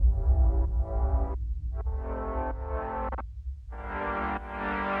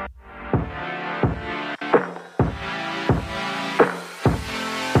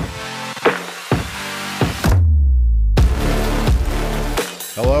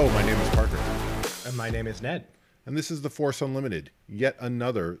Hello, my name is Parker. And my name is Ned. And this is The Force Unlimited, yet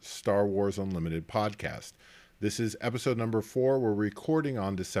another Star Wars Unlimited podcast. This is episode number 4. We're recording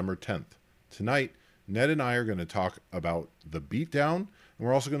on December 10th. Tonight, Ned and I are going to talk about the Beatdown, and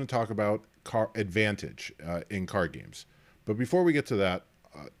we're also going to talk about advantage in card games. But before we get to that,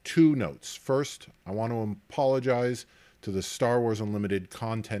 two notes. First, I want to apologize to the Star Wars Unlimited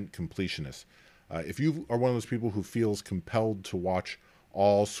content completionists. If you are one of those people who feels compelled to watch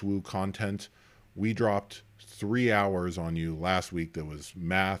all SWU content, we dropped 3 hours on you last week that was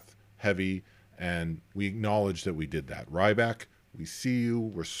math heavy, and we acknowledge that we did that. Ryback, we see you.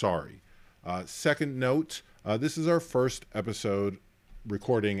 We're sorry. Second note, this is our first episode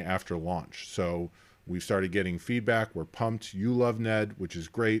recording after launch. So we've started getting feedback. We're pumped. You love Ned, which is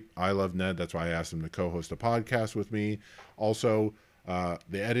great. I love Ned. That's why I asked him to co-host a podcast with me. Also,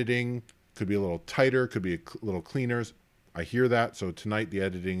 the editing could be a little tighter, could be a little cleaner. I hear that. So tonight the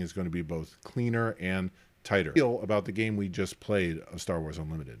editing is going to be both cleaner and tighter. Feel about the game we just played of Star Wars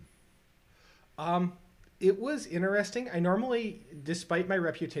Unlimited. It was interesting. I normally, despite my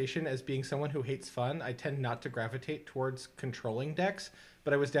reputation as being someone who hates fun, I tend not to gravitate towards controlling decks,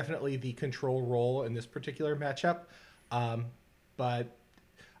 but I was definitely the control role in this particular matchup. But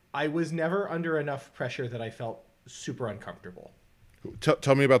I was never under enough pressure that I felt super uncomfortable.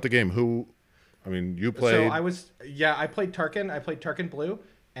 Tell me about the game. You played... So I played Tarkin. I played Tarkin Blue,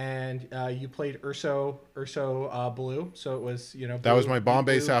 and you played Urso Blue. So it was, Blue, that was my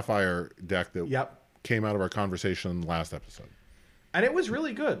Bombay Blue. Sapphire deck that came out of our conversation last episode. And it was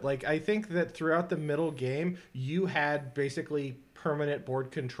really good. Like, I think that throughout the middle game, you had basically permanent board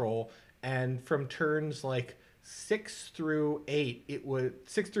control, and from turns like 6 through 8, it was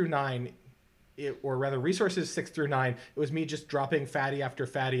 6 through 9. Or rather, resources 6 through 9, it was me just dropping fatty after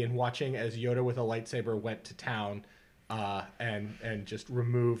fatty and watching as Yoda with a lightsaber went to town and just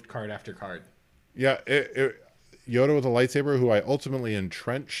removed card after card. Yeah, Yoda with a lightsaber, who I ultimately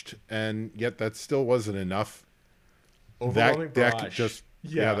entrenched, and yet that still wasn't enough. Overwhelming that barrage. Deck just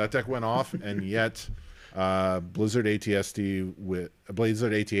that deck went off, and yet Blizzard AT-AT with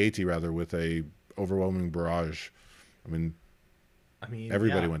a overwhelming barrage. I mean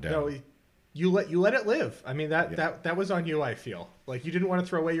everybody went down. No, you let it live. I mean, that was on you, I feel. Like, you didn't want to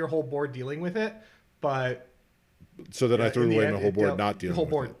throw away your whole board dealing with it, but... So then I threw away my whole board not dealing with it. The whole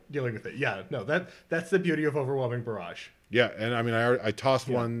board dealing with it. Yeah, no, that's the beauty of Overwhelming Barrage. Yeah, and I mean, I tossed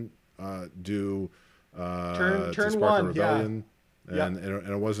one turn Spark one, Rebellion, and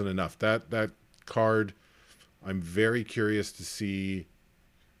it wasn't enough. That card, I'm very curious to see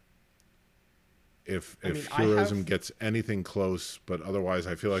if Heroism gets anything close, but otherwise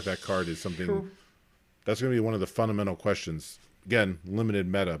I feel like that card is something that's going to be one of the fundamental questions. Again, limited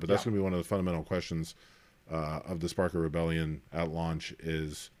meta, but that's going to be one of the fundamental questions of the Spark of Rebellion at launch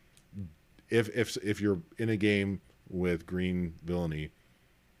is if you're in a game with green villainy,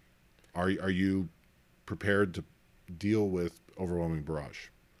 are you prepared to deal with Overwhelming Barrage?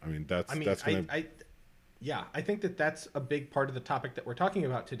 I mean, that's going to... Yeah, I think that's a big part of the topic that we're talking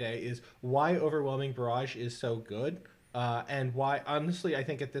about today is why Overwhelming Barrage is so good, and why, honestly, I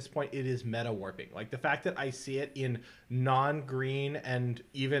think at this point it is meta warping. Like, the fact that I see it in non-green and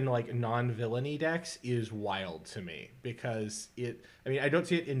even like non-villainy decks is wild to me, because I don't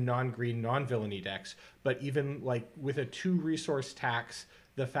see it in non-green, non-villainy decks, but even like with a 2-resource tax,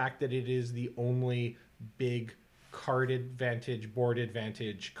 the fact that it is the only big card advantage, board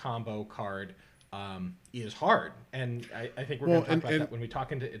advantage combo card is hard, and I think we're going to talk about that when we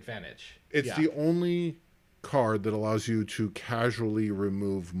talk into advantage. It's the only card that allows you to casually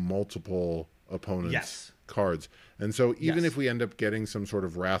remove multiple opponents' cards, and so even if we end up getting some sort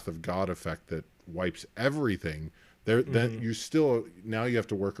of Wrath of God effect that wipes everything, then you still now you have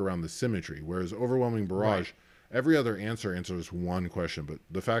to work around the symmetry. Whereas Overwhelming Barrage, every other answers one question, but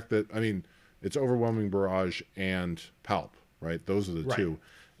the fact that it's Overwhelming Barrage and Palp, right? Those are the two.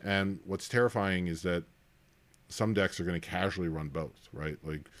 And what's terrifying is that some decks are going to casually run both, right?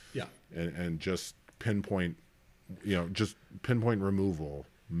 Like, and just pinpoint removal,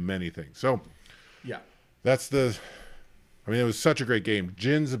 many things. So, that's it was such a great game.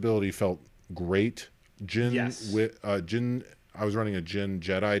 Jin's ability felt great. Jin, I was running a Jin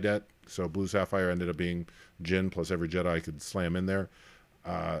Jedi deck, so Blue Sapphire ended up being Jin plus every Jedi I could slam in there,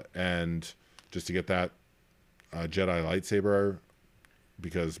 and just to get that Jedi lightsaber.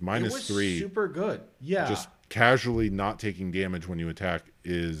 Because -3 super good. Yeah. Just casually not taking damage when you attack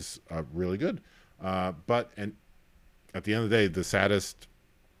is really good. But at the end of the day, the saddest,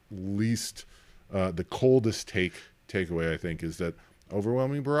 least, the coldest takeaway I think is that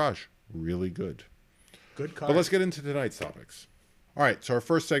Overwhelming Barrage, really good. Good card. But let's get into tonight's topics. All right, so our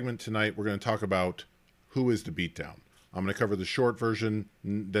first segment tonight, we're going to talk about who is the beatdown. I'm going to cover the short version,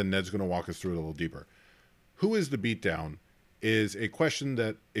 then Ned's going to walk us through it a little deeper. Who is the beatdown is a question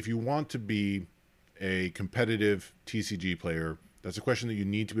that if you want to be a competitive TCG player, that's a question that you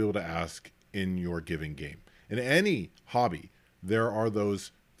need to be able to ask in your given game. In any hobby, there are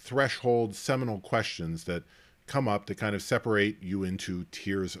those threshold seminal questions that come up to kind of separate you into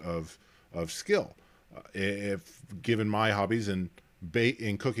tiers of skill. If given my hobbies in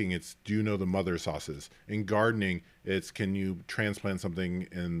cooking, it's do you know the mother sauces? In gardening, it's can you transplant something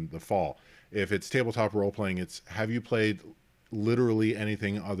in the fall? If it's tabletop role playing, it's have you played literally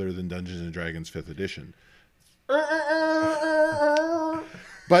anything other than Dungeons and Dragons 5th edition?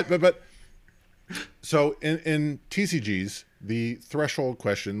 but so in TCGs, the threshold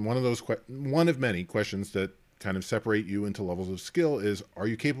question, one of many questions that kind of separate you into levels of skill is, are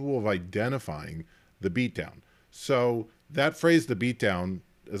you capable of identifying the beatdown? So that phrase, the beatdown,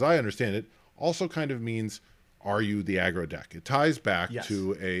 as I understand it, also kind of means, are you the aggro deck? It ties back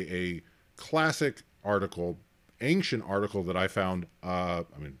to a classic article, ancient article that I found,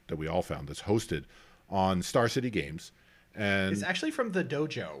 that we all found, that's hosted on Star City Games. And it's actually from the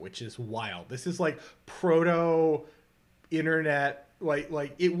dojo, which is wild. This is like proto internet,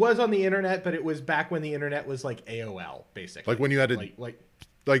 like it was on the internet, but it was back when the internet was like AOL, basically. Like when you had to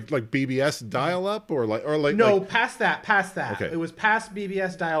like BBS dial up or no, past that. Okay. It was past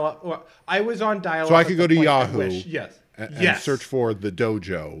BBS dial up. I was on dial up. So I could go to Yahoo. Yes. And search for the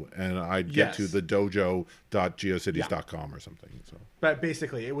dojo, and I'd get to the dojo.geocities.com or something. So, but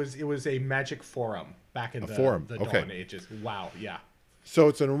basically, it was a magic forum back in the dawn ages. Wow, yeah. So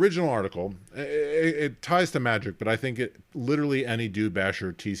it's an original article. It ties to Magic, but I think it literally any dude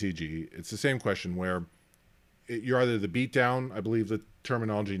basher TCG. It's the same question where you're either the beatdown. I believe the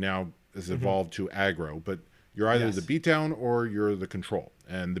terminology now has evolved to aggro, but you're either the beatdown or you're the control.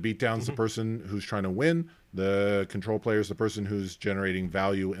 And the beatdown's the person who's trying to win. The control player is the person who's generating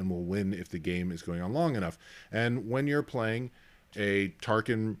value and will win if the game is going on long enough. And when you're playing a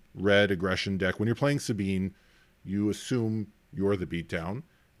Tarkin red aggression deck, when you're playing Sabine, you assume you're the beatdown.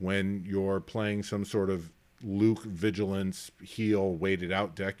 When you're playing some sort of Luke vigilance heal weighted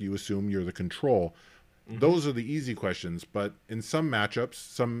out deck, you assume you're the control. Those are the easy questions, but in some matchups,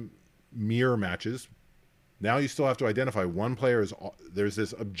 some mirror matches, now you still have to identify one player there's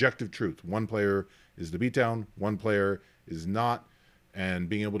this objective truth. One player is the beatdown, one player is not, and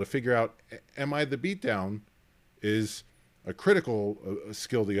being able to figure out, am I the beatdown, is a critical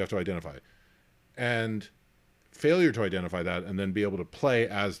skill that you have to identify. And failure to identify that and then be able to play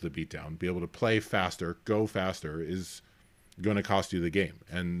as the beatdown, be able to play faster, go faster, is going to cost you the game.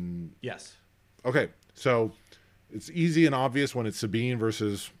 And yes. Okay, so it's easy and obvious when it's Sabine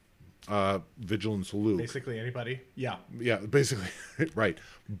versus Vigilance Luke. Basically anybody. Yeah, basically. Right.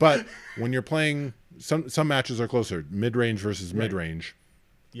 But when you're playing, some matches are closer, mid-range versus mid-range.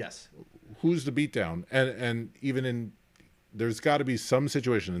 Yes. Who's the beatdown? And even there's got to be some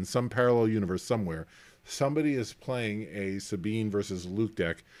situation in some parallel universe somewhere, somebody is playing a Sabine versus Luke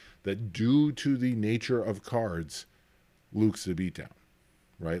deck that, due to the nature of cards, Luke's the beatdown,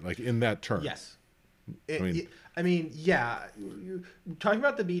 right? Like in that turn. Yes. Talking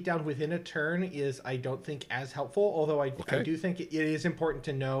about the beatdown within a turn is, I don't think, as helpful. Although I do think it is important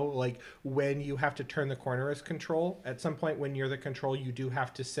to know, like, when you have to turn the corner as control. At some point, when you're the control, you do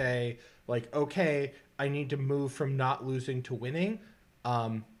have to say, like, okay, I need to move from not losing to winning.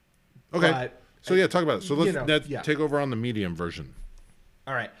 Okay. So talk about it. So let's take over on the medium version.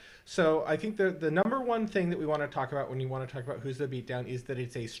 All right. So I think the number one thing that we want to talk about when you want to talk about who's the beatdown is that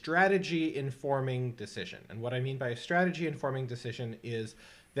it's a strategy informing decision. And what I mean by a strategy informing decision is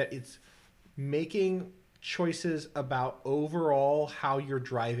that it's making choices about overall how you're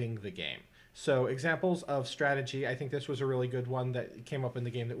driving the game. So examples of strategy, I think this was a really good one that came up in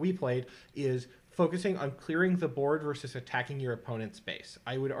the game that we played, is focusing on clearing the board versus attacking your opponent's base.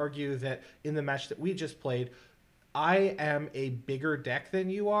 I would argue that in the match that we just played, I am a bigger deck than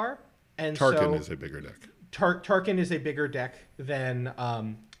you are, and Tarkin is a bigger deck. Tarkin is a bigger deck than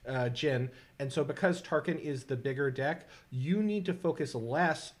Jin, and so because Tarkin is the bigger deck, you need to focus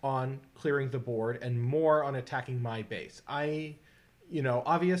less on clearing the board and more on attacking my base.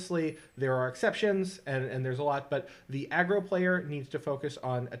 Obviously there are exceptions and there's a lot, but the aggro player needs to focus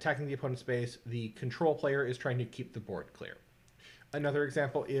on attacking the opponent's base. The control player is trying to keep the board clear. Another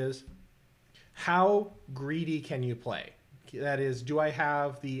example is, how greedy can you play? That is, do I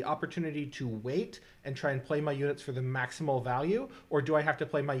have the opportunity to wait and try and play my units for the maximal value, or do I have to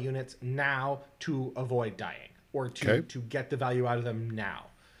play my units now to avoid dying, or to get the value out of them now?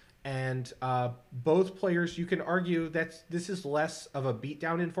 And both players, you can argue that this is less of a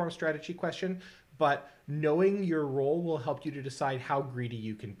beatdown informed strategy question, but knowing your role will help you to decide how greedy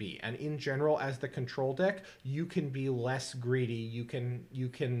you can be. And in general, as the control deck, you can be less greedy. You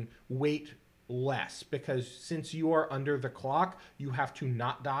can wait less, because since you are under the clock, you have to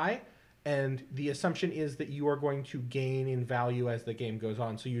not die. And the assumption is that you are going to gain in value as the game goes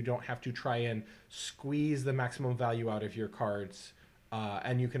on, so you don't have to try and squeeze the maximum value out of your cards,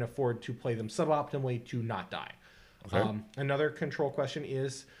 and you can afford to play them suboptimally to not die. Okay. Another control question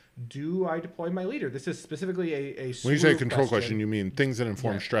is, do I deploy my leader? This is specifically a When you say control question, you mean things that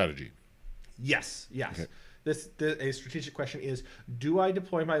inform strategy. Yes, yes. Okay. A strategic question is, do I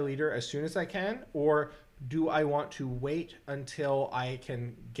deploy my leader as soon as I can, or do I want to wait until I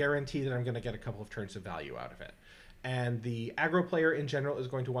can guarantee that I'm going to get a couple of turns of value out of it? And the aggro player in general is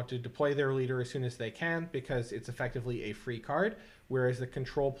going to want to deploy their leader as soon as they can, because it's effectively a free card, whereas the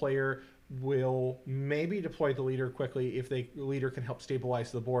control player will maybe deploy the leader quickly if the leader can help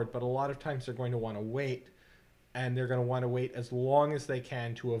stabilize the board, but a lot of times they're going to want to wait, and they're going to want to wait as long as they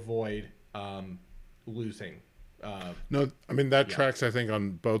can to avoid losing. No, I mean, that tracks, I think,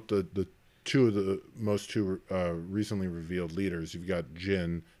 on both the two of the two recently revealed leaders. You've got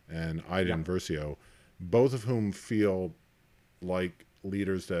Jin and Iden Versio, both of whom feel like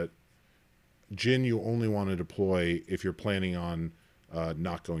leaders that Jin you only want to deploy if you're planning on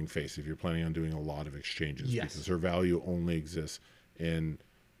not going face, if you're planning on doing a lot of exchanges, because her value only exists in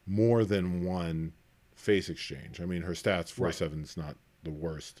more than one face exchange. I mean, her stats 4/7 is not the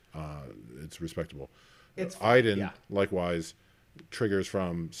worst. It's respectable. Iden likewise triggers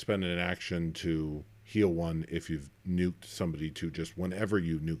from spending an action to heal one if you've nuked somebody, to just whenever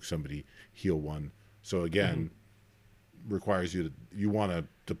you nuke somebody, heal one. So again, requires you want to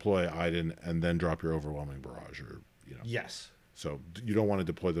deploy Iden and then drop your overwhelming barrage, or Yes. So you don't want to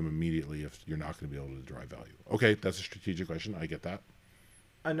deploy them immediately if you're not going to be able to drive value. Okay, that's a strategic question. I get that.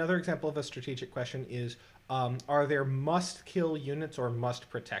 Another example of a strategic question is, are there must-kill units or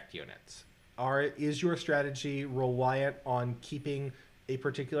must-protect units? Is your strategy reliant on keeping a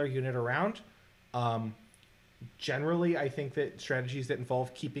particular unit around? Generally, I think that strategies that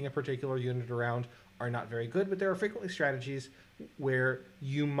involve keeping a particular unit around are not very good, but there are frequently strategies where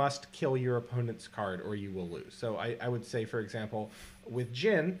you must kill your opponent's card or you will lose. So I would say, for example, with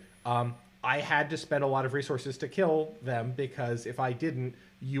Jin, I had to spend a lot of resources to kill them, because if I didn't,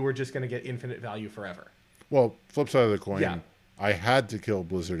 you were just going to get infinite value forever. Well, flip side of the coin, I had to kill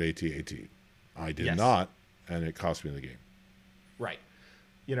Blizzard AT-AT. I did not, and it cost me the game. Right.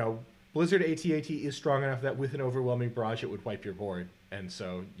 Blizzard AT-AT is strong enough that with an overwhelming barrage, it would wipe your board, and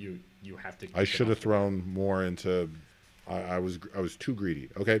so you have to. I should have thrown more into. I was too greedy.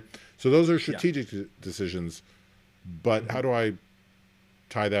 Okay, so those are strategic decisions, but how do I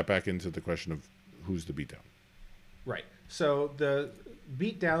tie that back into the question of who's the beatdown? Right. So the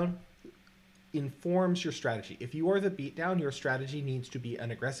beatdown informs your strategy. If you are the beatdown, your strategy needs to be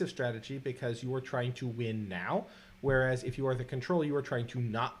an aggressive strategy, because you are trying to win now. Whereas if you are the control, you are trying to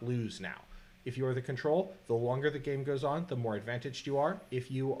not lose now. If you are the control, the longer the game goes on, the more advantaged you are. If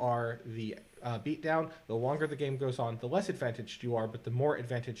you are the beatdown, the longer the game goes on, the less advantaged you are, but the more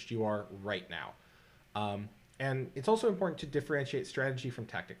advantaged you are right now. And it's also important to differentiate strategy from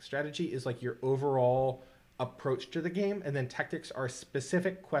tactics. Strategy is like your overall approach to the game, and then tactics are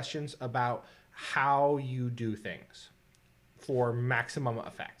specific questions about how you do things for maximum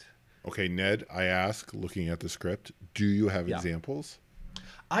effect. Okay, Ned, I ask, looking at the script, do you have examples?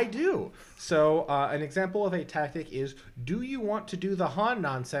 I do. So an example of a tactic is, do you want to do the Han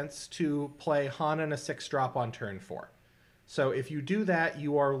nonsense to play Han and a 6-drop on turn 4? So if you do that,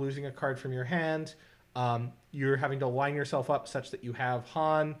 you are losing a card from your hand. You're having to line yourself up such that you have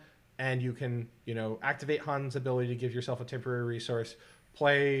Han, and you can activate Han's ability to give yourself a temporary resource,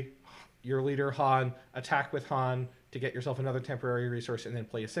 play your leader Han, attack with Han to get yourself another temporary resource, and then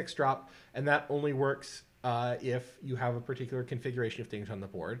play a 6-drop. And that only works if you have a particular configuration of things on the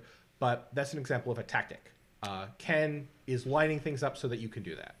board. But that's an example of a tactic. Ken is lining things up so that you can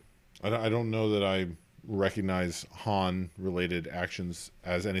do that. I don't know that I recognize Han-related actions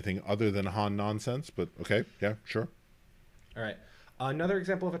as anything other than Han nonsense, but okay, yeah, sure. All right. Another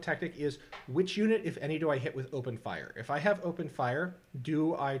example of a tactic is, which unit, if any, do I hit with open fire? If I have open fire,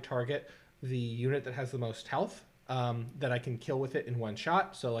 do I target the unit that has the most health that I can kill with it in one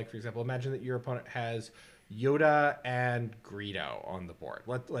shot? So, like, for example, imagine that your opponent has Yoda and Greedo on the board.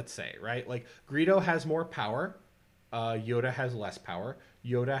 Let's say, right? Like, Greedo has more power. Yoda has less power.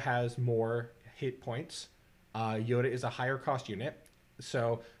 Yoda has more hit points. Yoda is a higher cost unit.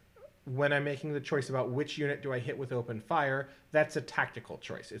 So when I'm making the choice about which unit do I hit with open fire, that's a tactical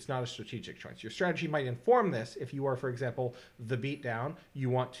choice. It's not a strategic choice. Your strategy might inform this. If you are, for example, the Beatdown, you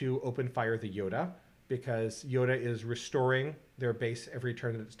want to open fire the Yoda because Yoda is restoring their base every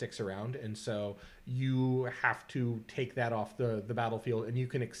turn that it sticks around. And so you have to take that off the battlefield, and you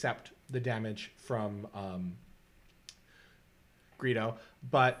can accept the damage from Greedo.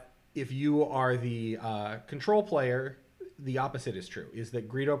 But if you are the control player, the opposite is true, is that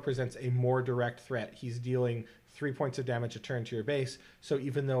Greedo presents a more direct threat. He's dealing 3 points of damage a turn to your base, so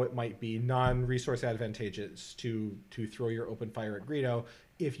even though it might be non-resource advantageous to throw your open fire at Greedo,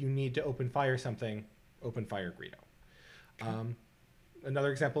 if you need to open fire something, open fire Greedo.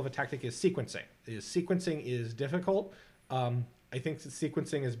 Another example of a tactic is sequencing. Sequencing is difficult. I think that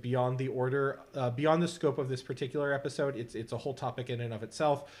sequencing is beyond the order, beyond the scope of this particular episode. It's a whole topic in and of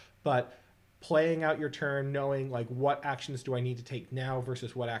itself, but playing out your turn, knowing like what actions do I need to take now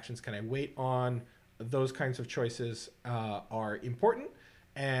versus what actions can I wait on, those kinds of choices are important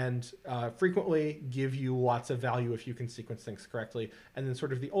and frequently give you lots of value if you can sequence things correctly. And then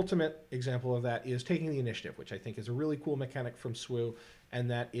sort of the ultimate example of that is taking the initiative, which I think is a really cool mechanic from SWU.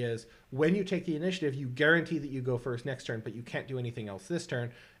 And that is when you take the initiative, you guarantee that you go first next turn, but you can't do anything else this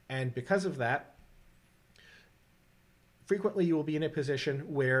turn. And because of that, frequently you will be in a position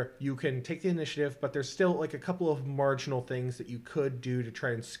where you can take the initiative, but there's still like a couple of marginal things that you could do to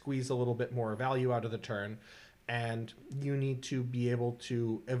try and squeeze a little bit more value out of the turn. And you need to be able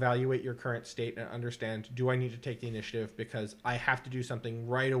to evaluate your current state and understand, do I need to take the initiative because I have to do something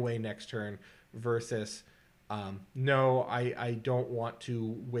right away next turn versus no, I don't want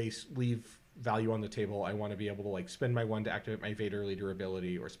to leave value on the table. I want to be able to like spend my 1 to activate my Vader leader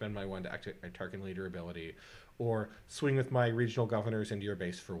ability, or spend my 1 to activate my Tarkin leader ability, or swing with my regional governors into your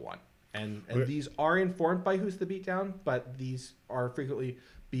base for 1. And Okay. these are informed by Who's the Beatdown, but these are frequently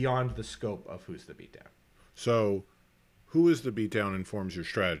beyond the scope of Who's the Beatdown. So, who is the Beatdown informs your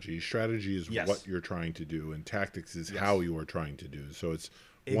strategy. Strategy is Yes. what you're trying to do, and tactics is Yes. how you are trying to do. So it's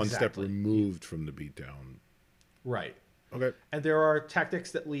one step Exactly. removed from the Beatdown. Right. Okay. And there are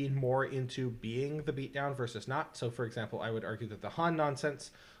tactics that lean more into being the Beatdown versus not. So, for example, I would argue that the Han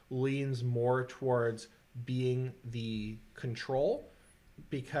nonsense leans more towards being the control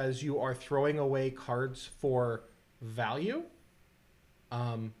because you are throwing away cards for value.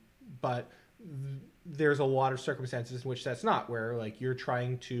 But there's a lot of circumstances in which that's not, where like you're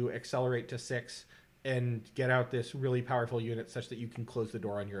trying to accelerate to 6 and get out this really powerful unit such that you can close the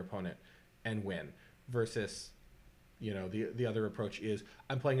door on your opponent and win, versus, you know, the other approach is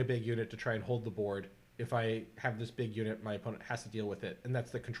I'm playing a big unit to try and hold the board. If I have this big unit, my opponent has to deal with it. And that's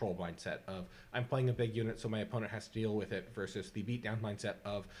the control mindset of I'm playing a big unit so my opponent has to deal with it, versus the Beatdown mindset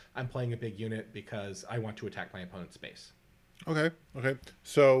of I'm playing a big unit because I want to attack my opponent's base. Okay.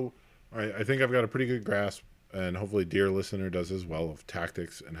 So, all right, I think I've got a pretty good grasp, and hopefully dear listener does as well, of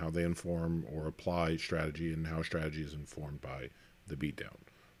tactics and how they inform or apply strategy, and how strategy is informed by the Beatdown.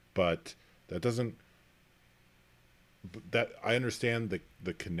 But that doesn't... that I understand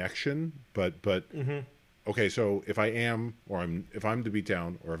the connection, but okay, so if I'm the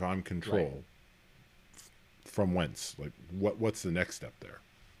Beatdown, or if I'm control, Right. From whence? Like what's the next step there?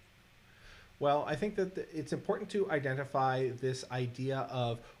 Well, I think that it's important to identify this idea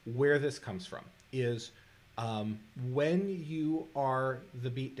of where this comes from. Is when you are the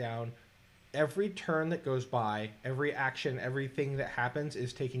Beatdown, every turn that goes by, every action, everything that happens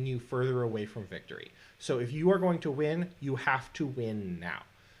is taking you further away from victory. So if you are going to win, you have to win now.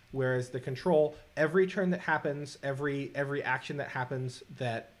 Whereas the control, every turn that happens, every action that happens,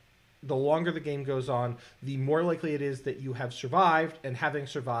 that the longer the game goes on, the more likely it is that you have survived, and having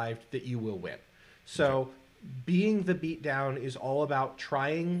survived, that you will win. So being the Beatdown is all about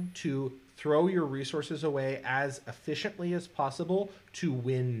trying to throw your resources away as efficiently as possible to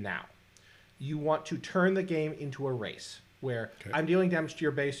win now. You want to turn the game into a race where I'm dealing damage to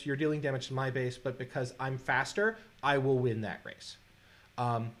your base, you're dealing damage to my base, but because I'm faster, I will win that race.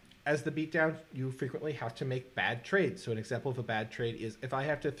 As the Beatdown, you frequently have to make bad trades. So an example of a bad trade is if I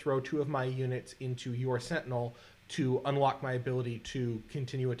have to throw 2 of my units into your Sentinel to unlock my ability to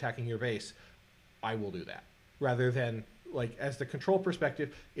continue attacking your base, I will do that. Rather than, like, as the control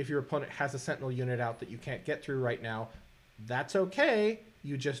perspective, if your opponent has a Sentinel unit out that you can't get through right now, that's okay.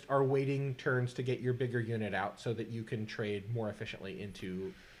 You just are waiting turns to get your bigger unit out so that you can trade more efficiently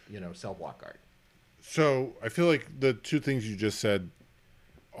into, cell block guard. So I feel like the two things you just said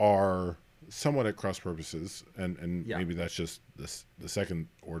are somewhat at cross purposes, and Yeah. maybe that's just the second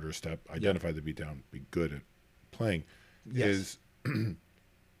order step. Identify the Beatdown, be good at playing. Yes. Is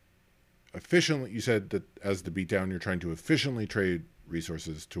efficiently, you said that as the Beatdown, you're trying to efficiently trade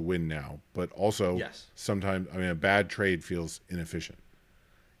resources to win now, but also Yes. sometimes, I mean, a bad trade feels inefficient.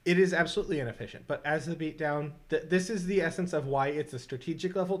 It is absolutely inefficient, but as the beatdown, this is the essence of why it's a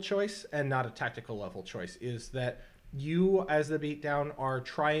strategic level choice and not a tactical level choice, is that you, as the beatdown, are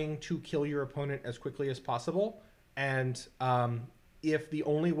trying to kill your opponent as quickly as possible, and if the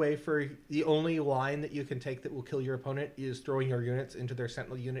only line that you can take that will kill your opponent is throwing your units into their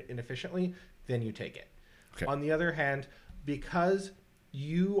sentinel unit inefficiently, then you take it. Okay. On the other hand, because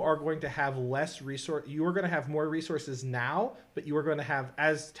you are going to have you are going to have more resources now, but you are going to have,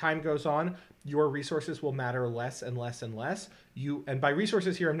 as time goes on, your resources will matter less and less and less. And by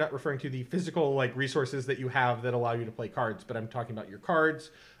resources here, I'm not referring to the physical like resources that you have that allow you to play cards, but I'm talking about your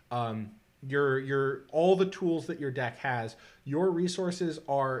cards, your all the tools that your deck has. Your resources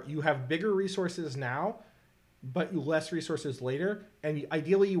you have bigger resources now, but less resources later, and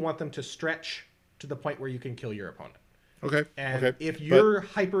ideally you want them to stretch to the point where you can kill your opponent. Okay. And if you're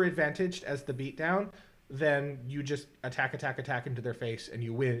hyper advantaged as the beatdown, then you just attack into their face and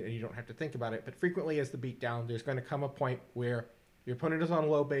you win and you don't have to think about it. But frequently as the beatdown, there's going to come a point where your opponent is on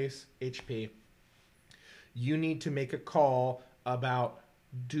low base HP. You need to make a call about,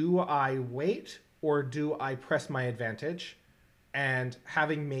 do I wait or do I press my advantage? And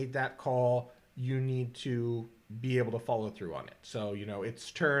having made that call, you need to be able to follow through on it. So, it's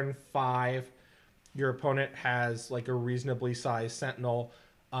turn 5. Your opponent has like a reasonably sized sentinel.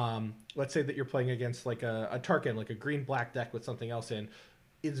 Let's say that you're playing against like a Tarkin, like a green-black deck with something else in.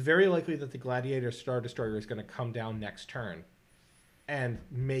 It's very likely that the Gladiator Star Destroyer is going to come down next turn and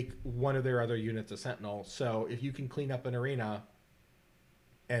make one of their other units a sentinel. So if you can clean up an arena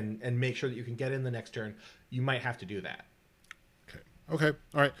and make sure that you can get in the next turn, you might have to do that. Okay.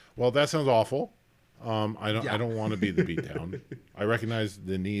 All right. Well, that sounds awful. I don't want to be the beatdown. I recognize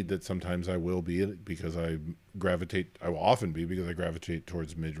the need that sometimes I will be because I will often be because I gravitate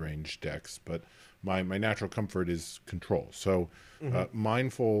towards mid-range decks, but my natural comfort is control. So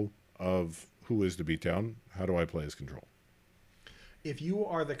mindful of who is the beatdown, how do I play as control? If you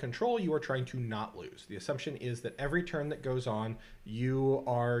are the control, you are trying to not lose. The assumption is that every turn that goes on, you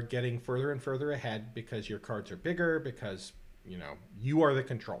are getting further and further ahead because your cards are bigger, because you are the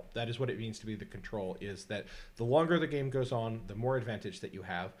control. That is what it means to be the control, is that the longer the game goes on, the more advantage that you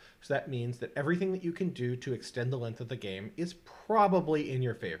have. So that means that everything that you can do to extend the length of the game is probably in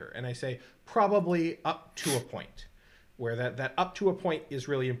your favor. And I say probably up to a point, where that up to a point is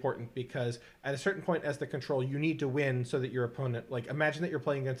really important, because at a certain point as the control, you need to win so that your opponent, like imagine that you're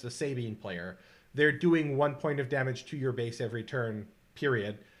playing against a Sabine player. They're doing 1 point of damage to your base every turn,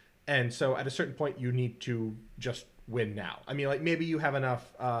 period. And so at a certain point, you need to just win now. I mean, like maybe you have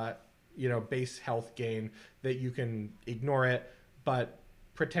enough, base health gain that you can ignore it, but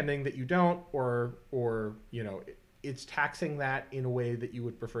pretending that you don't, or it's taxing that in a way that you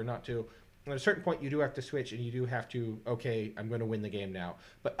would prefer not to. At a certain point, you do have to switch, and you do have to, okay, I'm going to win the game now.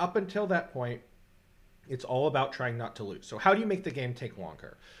 But up until that point, it's all about trying not to lose. So how do you make the game take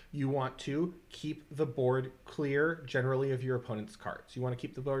longer? You want to keep the board clear, generally, of your opponent's cards. You want to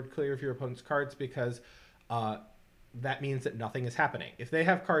keep the board clear of your opponent's cards because that means that nothing is happening. If they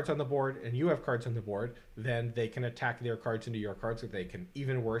have cards on the board and you have cards on the board, then they can attack their cards into your cards, or they can,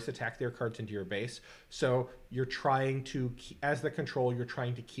 even worse, attack their cards into your base. So you're trying to, as the control, you're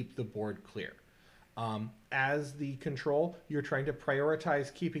trying to keep the board clear. As the control, you're trying to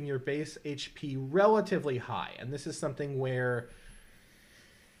prioritize keeping your base HP relatively high. And this is something where,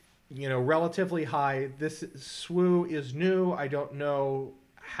 relatively high, this SWU is new. I don't know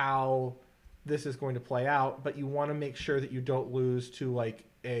how this is going to play out, but you want to make sure that you don't lose to like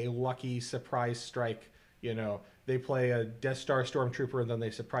a lucky surprise strike. They play a Death Star Stormtrooper and then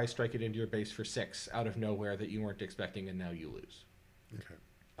they surprise strike it into your base for 6 out of nowhere that you weren't expecting, and now you lose. Okay.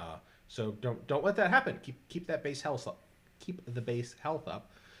 So don't let that happen. Keep that base health up. Keep the base health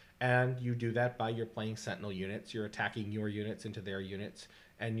up, and you do that by you're playing Sentinel units. You're attacking your units into their units,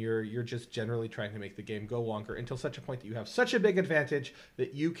 and you're just generally trying to make the game go longer until such a point that you have such a big advantage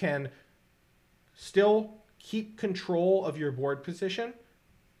that you can still keep control of your board position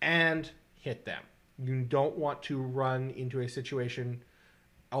and hit them. You don't want to run into a situation,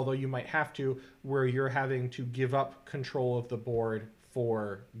 although you might have to, where you're having to give up control of the board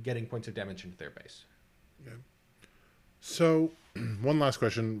for getting points of damage into their base. Yeah. So, one last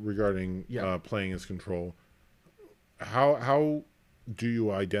question regarding playing as control. How do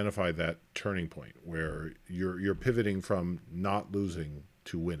you identify that turning point where you're pivoting from not losing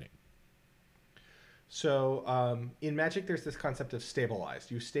to winning? So in Magic, there's this concept of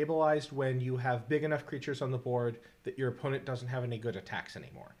stabilized. You stabilized when you have big enough creatures on the board that your opponent doesn't have any good attacks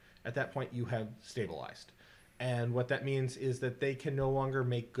anymore. At that point, you have stabilized. And what that means is that they can no longer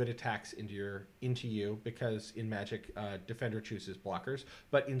make good attacks into you because in Magic, defender chooses blockers.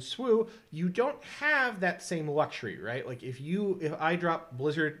 But in SWU, you don't have that same luxury, right? Like if I drop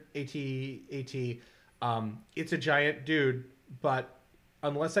Blizzard AT, it's a giant dude, but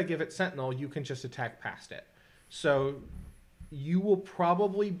unless I give it Sentinel, you can just attack past it. So you will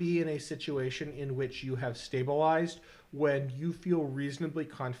probably be in a situation in which you have stabilized when you feel reasonably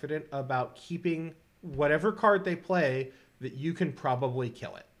confident about keeping whatever card they play, that you can probably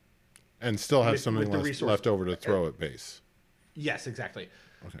kill it. And still have something left over to throw at base. Yes, exactly.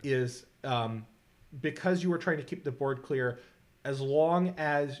 Okay. Is because you are trying to keep the board clear, as long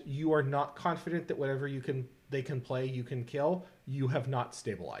as you are not confident that whatever they can play, you can kill, you have not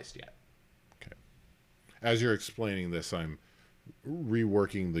stabilized yet. Okay. As you're explaining this, I'm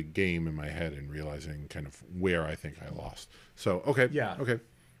reworking the game in my head and realizing kind of where I think I lost. So, okay. Yeah. Okay.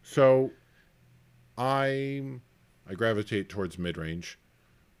 So I gravitate towards mid-range.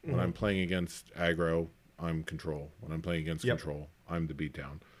 When I'm playing against aggro, I'm control. When I'm playing against control, I'm the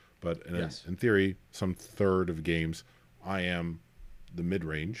beatdown. But in theory, some third of games, I am the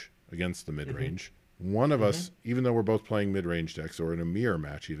mid-range against the mid-range. One of us, even though we're both playing mid-range decks or in a mirror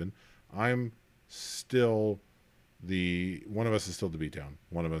match even, I'm still one of us is still the beatdown.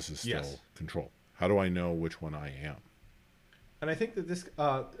 One of us is still control. How do I know which one I am? And I think that this,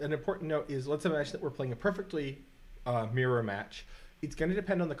 an important note is, let's imagine that we're playing a perfectly mirror match. It's going to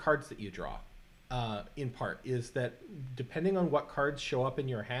depend on the cards that you draw, in part, is that depending on what cards show up in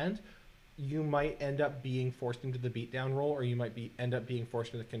your hand, you might end up being forced into the beatdown role, or you might end up being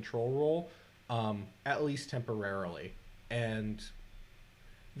forced into the control role, at least temporarily. And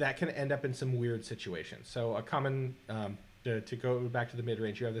that can end up in some weird situations. So a common, to go back to the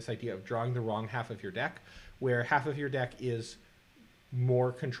mid-range, you have this idea of drawing the wrong half of your deck, where half of your deck is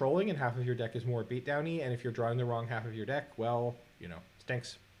more controlling and half of your deck is more beatdowny, and if you're drawing the wrong half of your deck, well,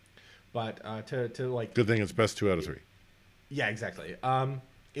 stinks. But to like, good thing it's best 2 out of 3. Yeah, exactly.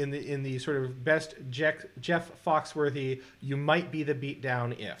 In the sort of best Jeff Foxworthy, you might be the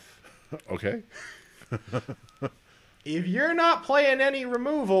beatdown if. Okay. If you're not playing any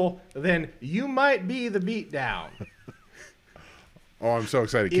removal, then you might be the beatdown. Oh, I'm so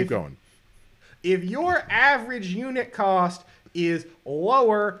excited. Keep going. If your average unit cost is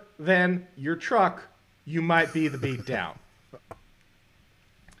lower than your truck, you might be the beatdown.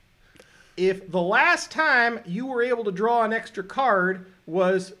 If the last time you were able to draw an extra card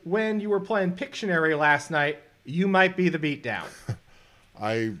was when you were playing Pictionary last night, you might be the beatdown.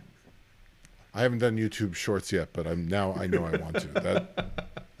 I haven't done YouTube Shorts yet, but I know I want to.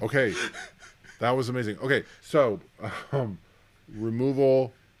 Okay, that was amazing. Okay, so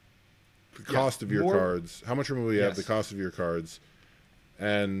removal, the cost of your cards, how much removal you have, the cost of your cards,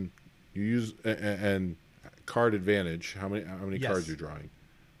 and you use and card advantage. How many cards you're drawing?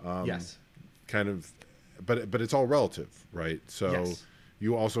 Kind of, but it's all relative, right? So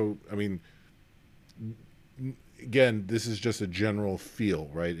you also, I mean, again, this is just a general feel,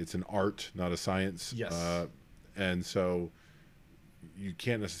 right? It's an art, not a science. Yes. And so you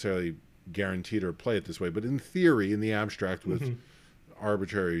can't necessarily guarantee it or play it this way. But in theory, in the abstract, with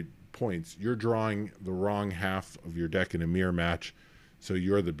arbitrary points, you're drawing the wrong half of your deck in a mirror match. So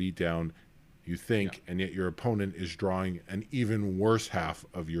you're the beatdown, you think, and yet your opponent is drawing an even worse half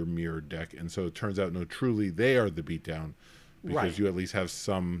of your mirrored deck. And so it turns out, no, truly, they are the beatdown because you at least have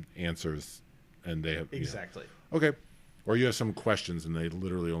some answers and they have... Exactly. Okay. Or you have some questions and they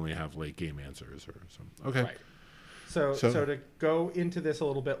literally only have late game answers or something. Okay. Right. So to go into this a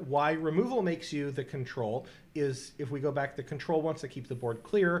little bit, why removal makes you the control is, if we go back, the control wants to keep the board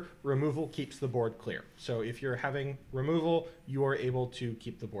clear, removal keeps the board clear. So if you're having removal, you are able to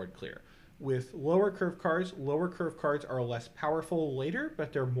keep the board clear. With lower curve cards are less powerful later,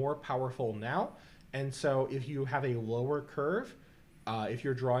 but they're more powerful now. And so if you have a lower curve, if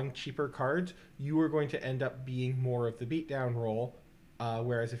you're drawing cheaper cards, you are going to end up being more of the beatdown role.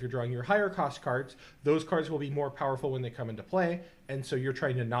 Whereas if you're drawing your higher cost cards, those cards will be more powerful when they come into play. And so you're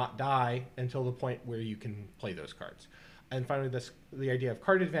trying to not die until the point where you can play those cards. And finally, the idea of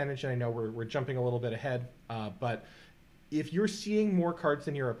card advantage, and I know we're jumping a little bit ahead, but if you're seeing more cards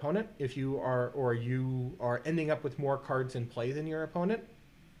than your opponent, if you are ending up with more cards in play than your opponent,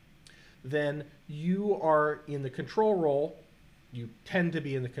 then you are in the control role. You tend to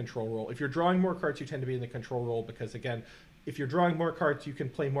be in the control role. If you're drawing more cards, you tend to be in the control role because, again, if you're drawing more cards, you can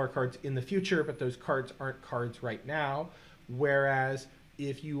play more cards in the future, but those cards aren't cards right now. Whereas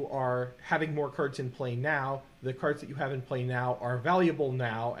if you are having more cards in play now, the cards that you have in play now are valuable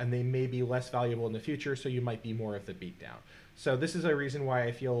now, and they may be less valuable in the future, so you might be more of the beatdown. So this is a reason why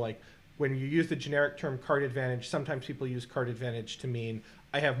I feel like when you use the generic term card advantage, sometimes people use card advantage to mean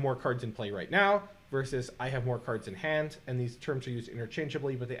I have more cards in play right now versus I have more cards in hand. And these terms are used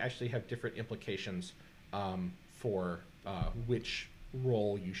interchangeably, but they actually have different implications for which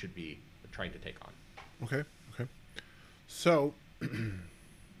role you should be trying to take on. Okay. Okay. So, all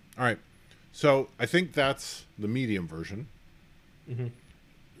right. So I think that's the medium version. Mm-hmm.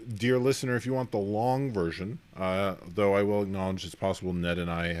 Dear listener, if you want the long version, though I will acknowledge it's possible Ned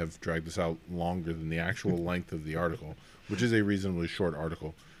and I have dragged this out longer than the actual length of the article, which is a reasonably short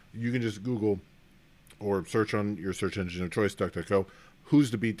article. You can just Google or search on your search engine of choice, DuckDuckGo,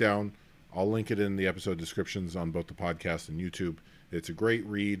 Who's the Beatdown. I'll link it in the episode descriptions on both the podcast and YouTube. It's a great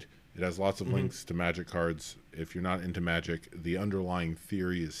read. It has lots of links to Magic cards. If you're not into Magic, the underlying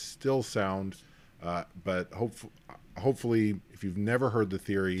theory is still sound, but hopefully, if you've never heard the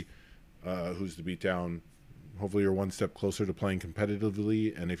theory, Who's the Beatdown, hopefully you're one step closer to playing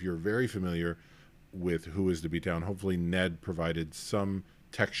competitively. And if you're very familiar with Who is the Beatdown, hopefully Ned provided some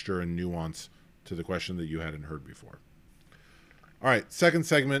texture and nuance to the question that you hadn't heard before. All right, second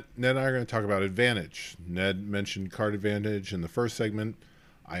segment, Ned and I are going to talk about advantage. Ned mentioned card advantage in the first segment.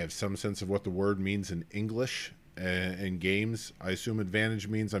 I have some sense of what the word means in English and games. I assume advantage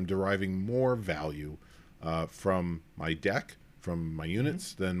means I'm deriving more value from my deck, from my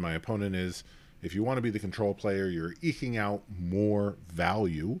units, than my opponent is. If you want to be the control player, you're eking out more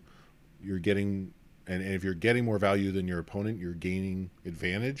value. You're getting, and if you're getting more value than your opponent, you're gaining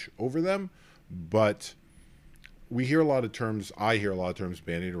advantage over them. But we hear a lot of terms, I hear a lot of terms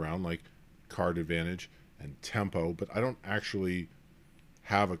bandied around like card advantage and tempo, but I don't actually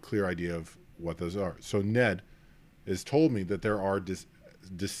have a clear idea of what those are. So Ned has told me that there are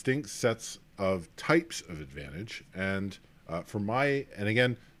distinct sets of types of advantage. And and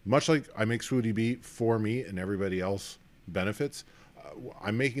again, much like I make Swooty Beat for me and everybody else benefits,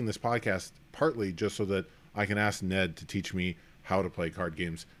 I'm making this podcast partly just so that I can ask Ned to teach me how to play card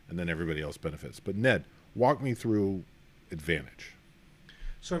games, and then everybody else benefits. But Ned, walk me through advantage.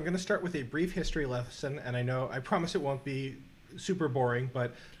 So I'm going to start with a brief history lesson, and I promise it won't be super boring,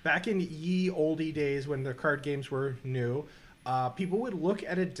 but back in ye olde days when the card games were new, people would look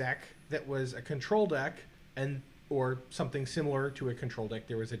at a deck that was a control deck or something similar to a control deck.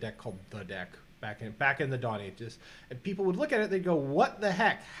 There was a deck called the deck back in the Dawn Ages, and people would look at it, they'd go, what the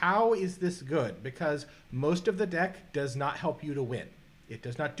heck, how is this good? Because most of the deck does not help you to win. It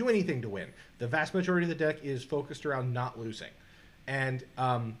does not do anything to win. The vast majority of the deck is focused around not losing. And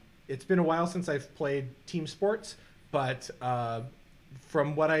it's been a while since I've played team sports, but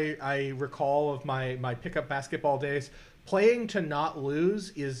from what I recall of my pickup basketball days, playing to not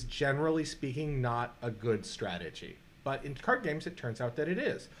lose is, generally speaking, not a good strategy. But in card games, it turns out that it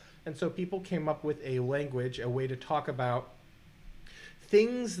is. And so people came up with a language, a way to talk about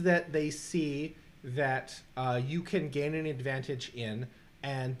things that they see that you can gain an advantage in.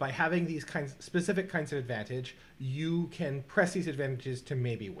 And by having these specific kinds of advantage, you can press these advantages to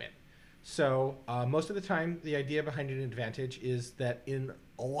maybe win. So most of the time, the idea behind an advantage is that in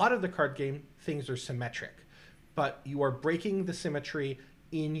a lot of the card game, things are symmetric, but you are breaking the symmetry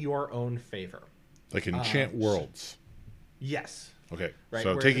in your own favor. Like Enchant Worlds. Yes. Okay. Right,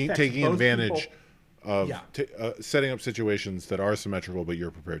 So taking advantage of setting up situations that are symmetrical, but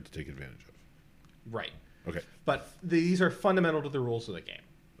you're prepared to take advantage of. Right. Okay. But these are fundamental to the rules of the game.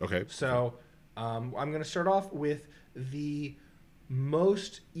 Okay. So I'm going to start off with the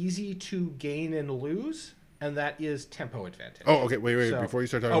most easy to gain and lose, and that is tempo advantage. Oh, okay. Wait. Before you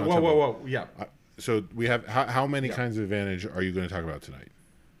start talking about tempo. Whoa. Yeah. So we have, how many kinds of advantage are you going to talk about tonight?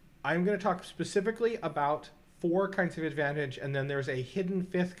 I'm going to talk specifically about 4 kinds of advantage, and then there's a hidden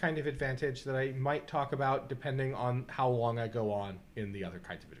 5th kind of advantage that I might talk about depending on how long I go on in the other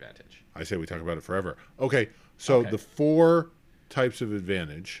kinds of advantage. I say we talk about it forever. Okay, so the 4 types of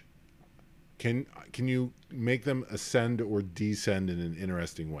advantage, can you make them ascend or descend in an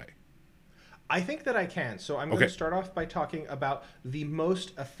interesting way? I think that I can. So I'm going to start off by talking about the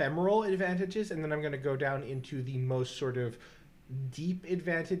most ephemeral advantages, and then I'm going to go down into the most sort of deep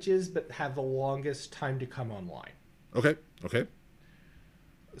advantages but have the longest time to come online. Okay.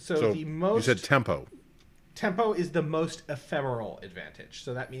 So the most... You said tempo. Tempo is the most ephemeral advantage.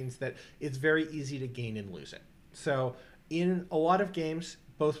 So that means that it's very easy to gain and lose it. So in a lot of games,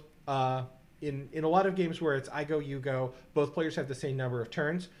 both in a lot of games where it's I go, you go, both players have the same number of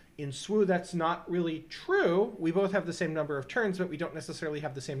turns. In SWU, that's not really true. We both have the same number of turns, but we don't necessarily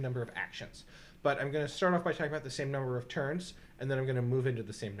have the same number of actions. But I'm going to start off by talking about the same number of turns, and then I'm going to move into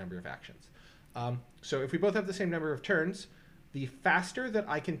the same number of actions. So if we both have the same number of turns, the faster that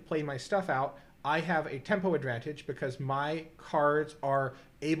I can play my stuff out, I have a tempo advantage because my cards are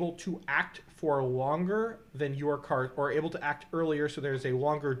able to act for longer than your card, or able to act earlier, so there's a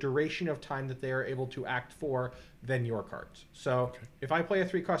longer duration of time that they are able to act for than your cards. So if I play a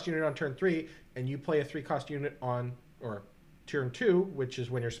 3-cost unit on turn 3 and you play a 3-cost unit on, or turn 2, which is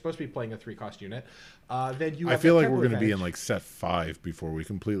when you're supposed to be playing a 3-cost unit, then you have I feel like tempo we're going to be in advantage. like set 5 before we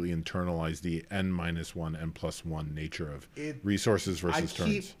completely internalize the n-1, n+1 nature of resources I versus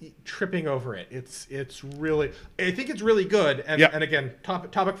keep turns. tripping over it. It's really, I think it's really good, and Yeah. and again,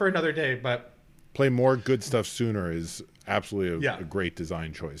 topic for another day. But Play more good stuff sooner is absolutely yeah, a great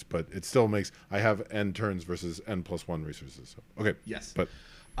design choice, but it still makes, I have n turns versus n+1 resources. So, okay. yes. But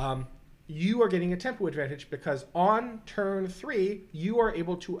You are getting a tempo advantage because on turn 3 you are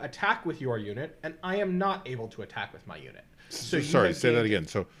able to attack with your unit, and I am not able to attack with my unit. So you sorry, have say that gained- again.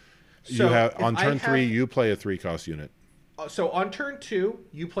 So you So have if on I turn 3 have, you play a 3-cost unit. so on turn 2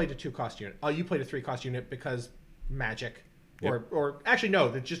 you played a 2-cost unit. You played a 3-cost unit because magic. Or actually no,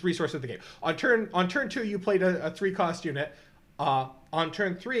 that's just resource of the game. On turn 2 you played a 3-cost unit. On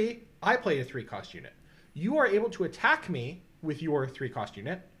turn 3 I played a 3-cost unit. You are able to attack me with your 3-cost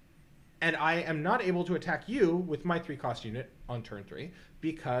unit, and I am not able to attack you with my 3-cost unit on turn 3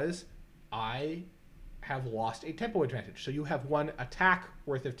 because I have lost a tempo advantage. So you have 1 attack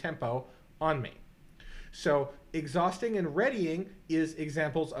worth of tempo on me. So exhausting and readying is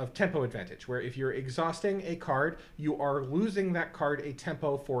examples of tempo advantage, where if you're exhausting a card, you are losing that card a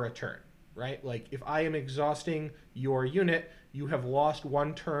tempo for a turn, right? Like if I am exhausting your unit, you have lost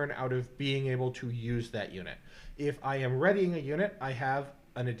 1 turn out of being able to use that unit. If I am readying a unit, I have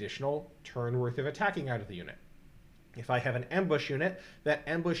an additional turn worth of attacking out of the unit. If I have an ambush unit,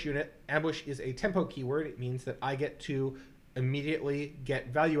 ambush is a tempo keyword. It means that I get to immediately get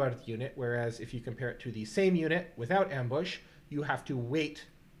value out of the unit, whereas if you compare it to the same unit without ambush, you have to wait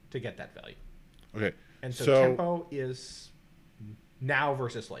to get that value. Okay. And so tempo is now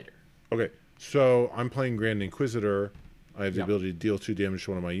versus later. Okay. So I'm playing Grand Inquisitor. I have the Yep. ability to deal 2 damage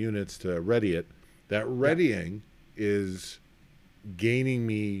to one of my units to ready it. That readying is gaining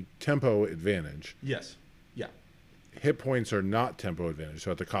me tempo advantage. Yes. Yeah. Hit points are not tempo advantage,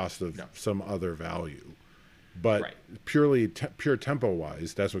 so at the cost of some other value. But pure tempo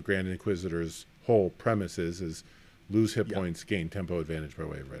wise, that's what Grand Inquisitor's whole premise is lose hit points, gain tempo advantage by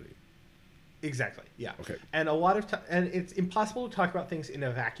way of ready. Exactly. Yeah. Okay. And a lot of and it's impossible to talk about things in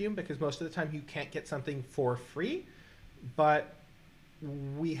a vacuum because most of the time you can't get something for free, but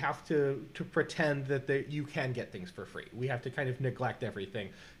we have to pretend that you can get things for free. We have to kind of neglect everything.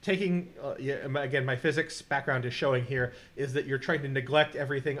 Taking again, my physics background is showing here is that you're trying to neglect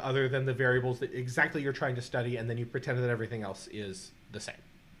everything other than the variables that exactly you're trying to study, and then you pretend that everything else is the same.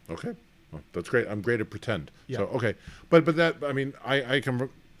 Okay, well, that's great. I'm great at pretend. Yeah. So okay, but that, I mean, I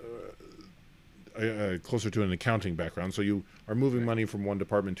come closer to an accounting background. So you are moving money from one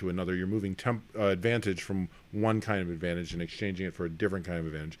department to another. You're moving advantage from one kind of advantage and exchanging it for a different kind of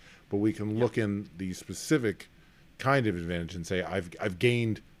advantage. But we can look in the specific kind of advantage and say, I've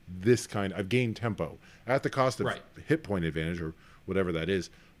gained this kind. I've gained tempo at the cost of hit point advantage or whatever that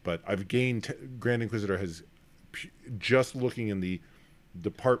is. But I've gained. Grand Inquisitor has just looking in the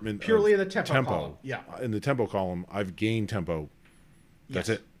department purely in the tempo column. Yeah. In the tempo column, I've gained tempo. That's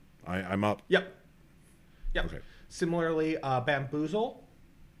it. I'm up. Yep. Yep. Okay. Similarly, Bamboozle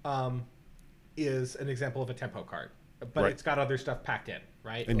is an example of a tempo card, but it's got other stuff packed in,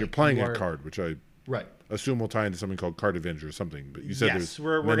 right? And you're playing a card, which I assume will tie into something called Card Advantage or something. But you said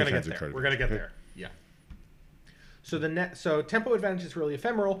we're going to get there. We're going to get there. Yeah. So tempo advantage is really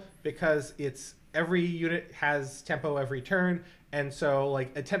ephemeral because it's every unit has tempo every turn, and so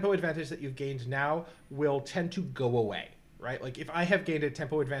like a tempo advantage that you've gained now will tend to go away. Right? Like if I have gained a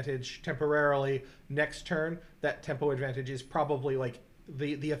tempo advantage temporarily next turn, that tempo advantage is probably like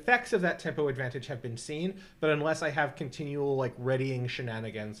the effects of that tempo advantage have been seen, but unless I have continual like readying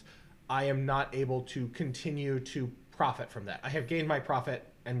shenanigans, I am not able to continue to profit from that. I have gained my profit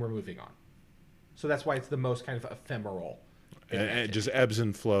and we're moving on. So that's why it's the most kind of ephemeral. And it just ebbs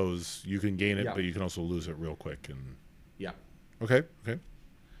and flows. You can gain it, but you can also lose it real quick. And Okay.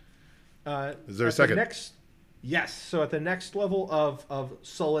 Is there a second? Yes. So at the next level of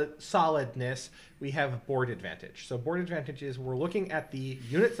solidness, we have board advantage. So board advantage is we're looking at the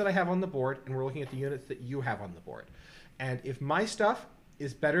units that I have on the board, and we're looking at the units that you have on the board. And if my stuff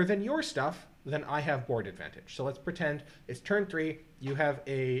is better than your stuff, then I have board advantage. So let's pretend it's turn 3,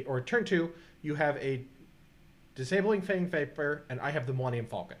 or turn 2, you have a Disabling Fang Viper, and I have the Millennium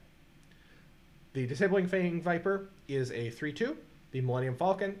Falcon. The Disabling Fang Viper is a 3/2. The Millennium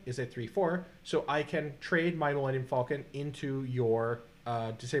Falcon is a 3/4, so I can trade my Millennium Falcon into your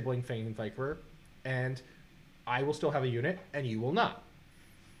Disabling Fang Viper and I will still have a unit, and you will not.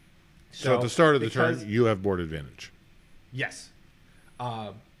 So at the start of the because- turn, you have board advantage. Yes.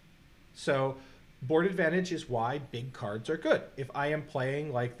 So board advantage is why big cards are good. If I am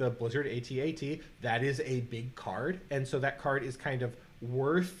playing like the Blizzard AT-AT, that is a big card, and so that card is kind of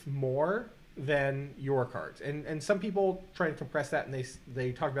worth more than your cards. And some people try and compress that, and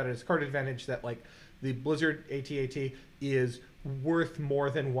they talk about it as card advantage, that like the Blizzard AT-AT is worth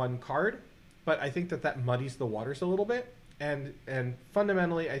more than one card, but I think that muddies the waters a little bit. And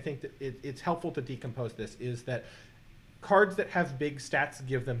fundamentally, I think that it's helpful to decompose this, is that cards that have big stats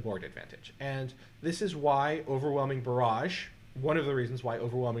give them board advantage. And this is why Overwhelming Barrage, one of the reasons why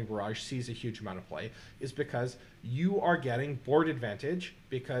Overwhelming Barrage sees a huge amount of play, is because you are getting board advantage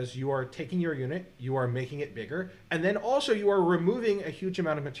because you are taking your unit, you are making it bigger, and then also you are removing a huge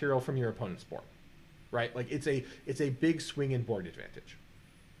amount of material from your opponent's board, right? Like it's a big swing in board advantage.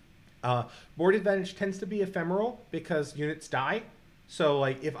 Board advantage tends to be ephemeral because units die. So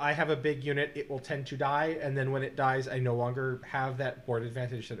like if I have a big unit, it will tend to die, and then when it dies, I no longer have that board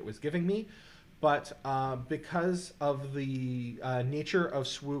advantage that it was giving me. But because of the nature of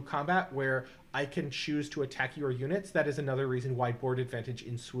SWU combat, where I can choose to attack your units, that is another reason why board advantage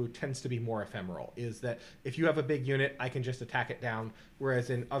in SWU tends to be more ephemeral, is that if you have a big unit, I can just attack it down, whereas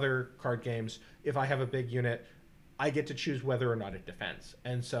in other card games, if I have a big unit, I get to choose whether or not it defends,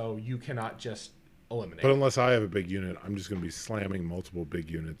 and so you cannot just eliminate. But unless I have a big unit, I'm just going to be slamming multiple big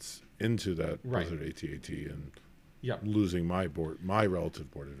units into that Right. Blizzard AT-AT and Yep. losing my relative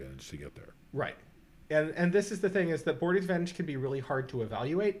board advantage to get there. Right. And this is the thing, is that board advantage can be really hard to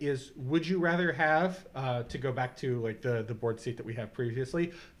evaluate. Is would you rather have, to go back to like the board state that we have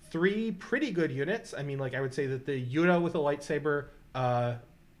previously, 3 pretty good units? I mean, like I would say that the Yoda with a lightsaber,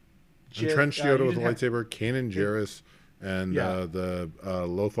 Entrenched Yoda with a lightsaber, Kanan Jarrus, and Yeah. the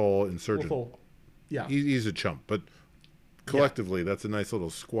Lothal Insurgent. Lothal. Yeah. He's a chump, but collectively, that's a nice little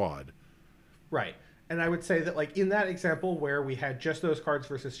squad. Right. And I would say that, like, in that example where we had just those cards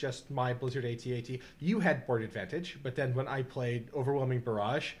versus just my Blizzard AT-AT, you had board advantage. But then when I played Overwhelming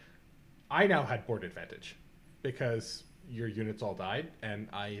Barrage, I now had board advantage because your units all died, and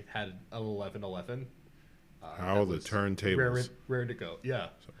I had an 11-11. How the turntables. Rare to go. Yeah.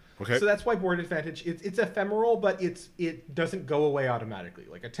 Okay. So that's why board advantage, it's ephemeral, but it doesn't go away automatically.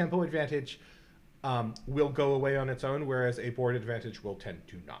 Like a tempo advantage will go away on its own, whereas a board advantage will tend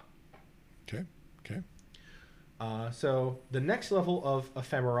to not. Okay. So the next level of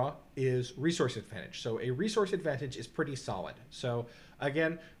ephemera is resource advantage. So a resource advantage is pretty solid. So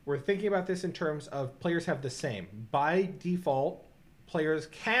again, we're thinking about this in terms of players have the same. By default, players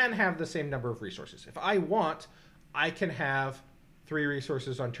can have the same number of resources. If I want, I can have 3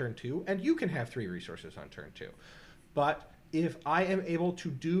 resources on turn 2, and you can have 3 resources on turn 2. But if I am able to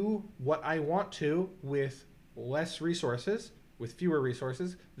do what I want to with less resources, with fewer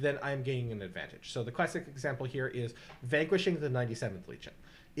resources, then I'm gaining an advantage. So the classic example here is vanquishing the 97th Legion.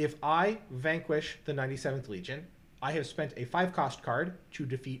 If I vanquish the 97th Legion, I have spent a 5-cost card to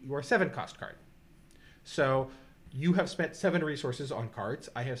defeat your 7-cost card. So you have spent 7 resources on cards,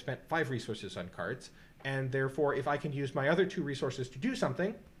 I have spent 5 resources on cards, and therefore if I can use my other 2 resources to do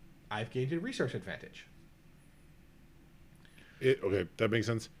something, I've gained a resource advantage. Okay, that makes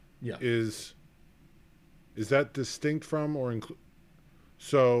sense. Yeah. Is that distinct from or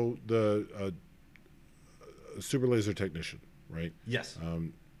so the super laser technician, right? Yes.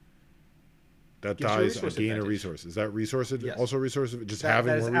 That Gives you a dies a resource gain a advantage. resource. Is that resource? Yes. Also resource? Just That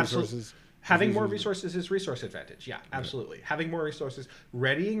having is more resources? Having more resources is resource advantage. Yeah, absolutely. Okay. Having more resources.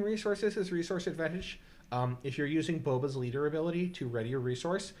 Readying resources is resource advantage. If you're using Boba's leader ability to ready a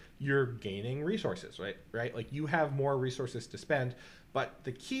resource, you're gaining resources, right? Like you have more resources to spend. But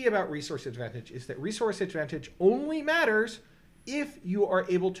the key about resource advantage is that resource advantage only matters if you are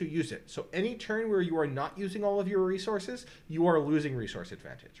able to use it. So any turn where you are not using all of your resources, you are losing resource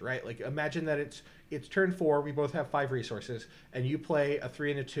advantage, right? Like imagine that it's turn 4, we both have 5 resources, and you play a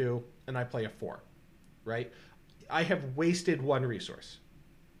 3 and a 2, and I play a 4, right? I have wasted 1 resource.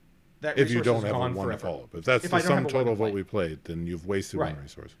 That if you resource don't is have a gone 1 to forever. follow. If that's If the I don't sum have a one total to of what play. we played, then you've wasted Right. 1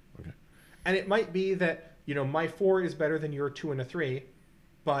 resource. Okay. And it might be that, my 4 is better than your 2 and a 3,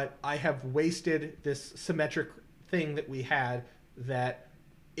 but I have wasted this symmetric thing that we had that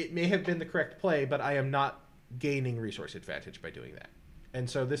it may have been the correct play, but I am not gaining resource advantage by doing that. And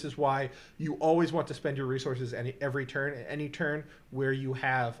so this is why you always want to spend your resources every turn. Any turn where you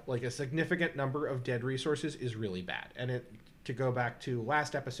have like a significant number of dead resources is really bad. And to go back to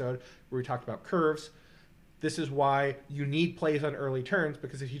last episode where we talked about curves, this is why you need plays on early turns,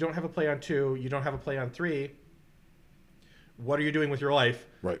 because if you don't have a play on 2, you don't have a play on 3, what are you doing with your life?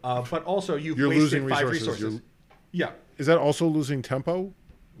 Right. But also you've You're wasted losing 5 resources. resources. Yeah. Is that also losing tempo?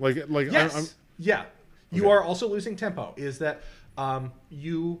 Yes. Yeah. You are also losing tempo. Is that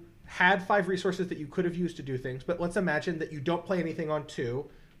you had 5 resources that you could have used to do things, but let's imagine that you don't play anything on 2,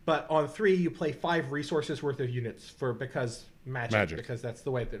 but on 3 you play 5 resources worth of units because magic. Because that's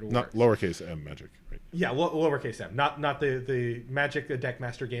the way that it works. Not lowercase m magic, right? Yeah, lowercase m, not the Magic the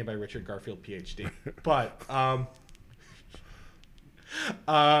Deckmaster game by Richard Garfield, PhD. But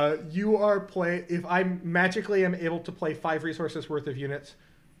you are play. If I magically am able to play 5 resources worth of units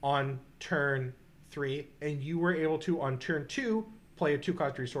on turn 3, and you were able to on turn 2 play a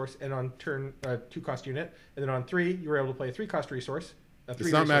 2-cost resource, and on turn 2-cost unit, and then on 3 you were able to play a 3-cost resource.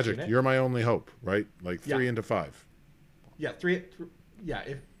 It's not magic. Unit. You're my only hope, right? Like 3 into 5. Yeah, 3. Yeah,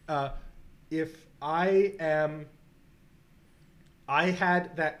 if I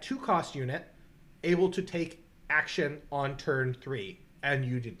had that 2-cost unit able to take action on turn 3, and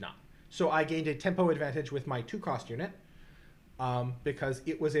you did not. So I gained a tempo advantage with my 2-cost unit because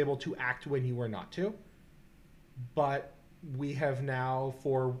it was able to act when you were not to. But we have now,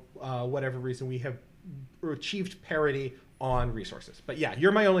 for whatever reason, we have achieved parity on resources. But yeah,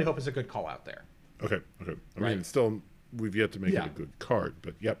 You're My Only Hope is a good call out there. Okay. I mean, still, we've yet to make it a good card,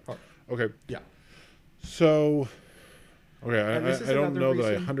 but yep. Okay. Yeah. So, okay, I don't know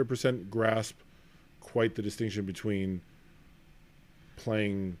that I 100% grasp quite the distinction between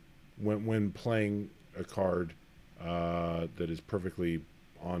playing when playing a card that is perfectly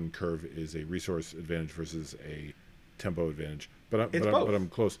on curve is a resource advantage versus a tempo advantage. But I'm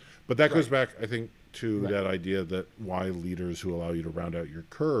close. But that goes back, I think, to that idea that why leaders who allow you to round out your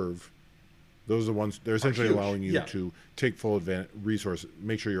curve, those are the ones, they're essentially allowing you to take full resource,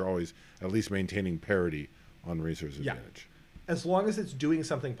 make sure you're always at least maintaining parity on resource advantage. As long as it's doing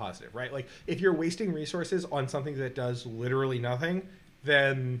something positive, right? Like if you're wasting resources on something that does literally nothing,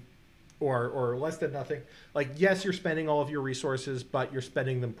 then or less than nothing, like yes, you're spending all of your resources, but you're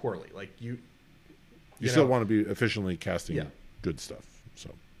spending them poorly. Like you still want to be efficiently casting good stuff. So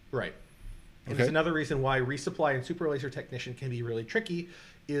right. And it's another reason why resupply and super laser technician can be really tricky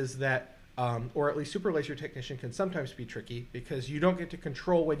is that or at least super laser technician can sometimes be tricky because you don't get to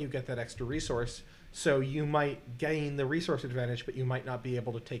control when you get that extra resource. So you might gain the resource advantage, but you might not be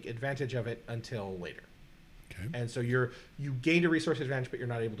able to take advantage of it until later. Okay. And so you gained a resource advantage, but you're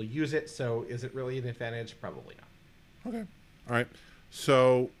not able to use it. So is it really an advantage? Probably not. Okay. All right.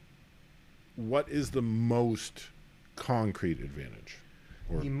 So what is the most concrete advantage?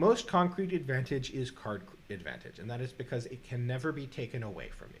 The most concrete advantage is card advantage, and that is because it can never be taken away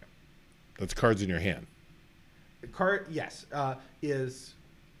from you. That's cards in your hand. Is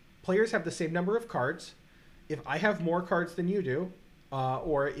players have the same number of cards. If I have more cards than you do,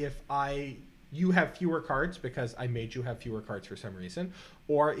 or if you have fewer cards because I made you have fewer cards for some reason,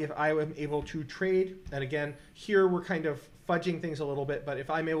 or if I am able to trade, and again, here we're kind of fudging things a little bit, but if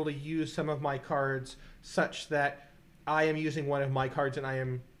I'm able to use some of my cards such that I am using one of my cards and I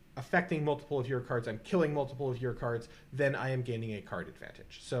am affecting multiple of your cards, I'm killing multiple of your cards, then I am gaining a card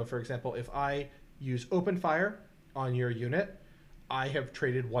advantage. So for example, if I use open fire on your unit, I have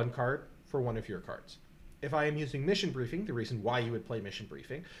traded 1 card for 1 of your cards. If I am using mission briefing, the reason why you would play mission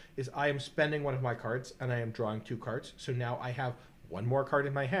briefing is I am spending 1 of my cards and I am drawing 2 cards. So now I have 1 more card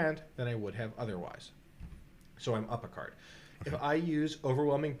in my hand than I would have otherwise. So I'm up a card. Okay. If I use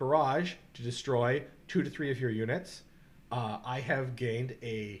overwhelming barrage to destroy 2 to 3 of your units, I have gained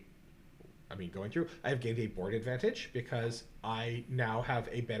a board advantage because I now have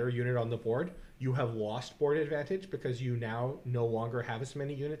a better unit on the board. You have lost board advantage because you now no longer have as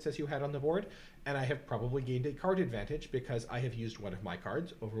many units as you had on the board. And I have probably gained a card advantage because I have used 1 of my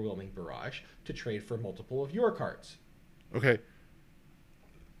cards, Overwhelming Barrage, to trade for multiple of your cards. Okay.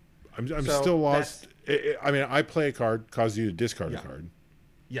 I'm still lost. I play a card, cause you to discard a card.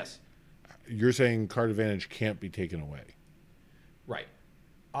 Yes. You're saying card advantage can't be taken away. Right.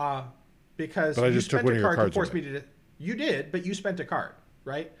 Because but I just took 1 of your cards away. You did, but you spent a card,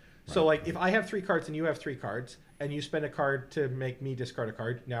 right? So like if I have 3 cards and you have 3 cards and you spend a card to make me discard a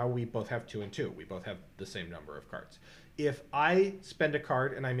card, now we both have 2 and 2. We both have the same number of cards. If I spend a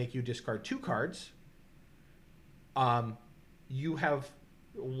card and I make you discard 2 cards, you have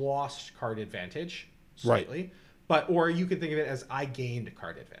lost card advantage slightly. Right. Or you could think of it as I gained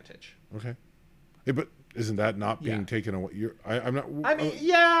card advantage. Okay. Hey, but isn't that not being taken away? I'm not. I mean,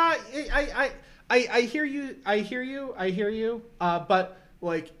 I hear you. But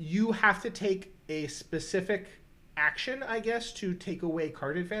like you have to take a specific action, I guess, to take away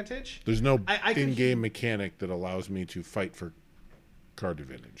card advantage. There's no in-game mechanic that allows me to fight for card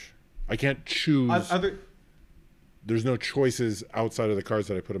advantage. I can't choose. there's no choices outside of the cards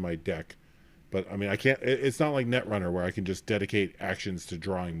that I put in my deck. But I mean, I can't. It's not like Netrunner where I can just dedicate actions to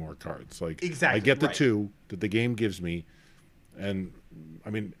drawing more cards. Like Exactly. I get the right. 2 that the game gives me, and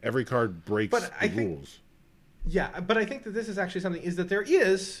I mean every card breaks But the rules. Yeah, but I think that this is actually something is that there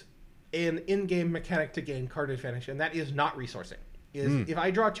is an in-game mechanic to gain card advantage, and that is not resourcing. If I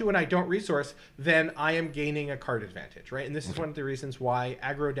draw 2 and I don't resource, then I am gaining a card advantage, right? And this is one of the reasons why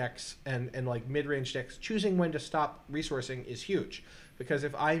aggro decks and like mid-range decks choosing when to stop resourcing is huge. Because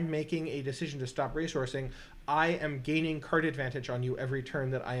if I'm making a decision to stop resourcing, I am gaining card advantage on you every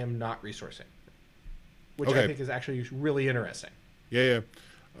turn that I am not resourcing. Which I think is actually really interesting. Yeah.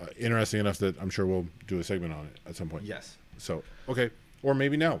 Interesting enough that I'm sure we'll do a segment on it at some point. Yes. So, okay. Or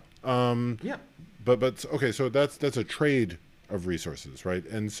maybe now. Yeah. But okay, so that's a trade of resources, right?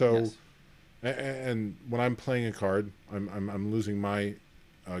 And so Yes. and when I'm playing a card, I'm losing my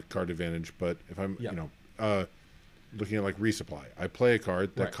card advantage, but if I'm, looking at like resupply, I play a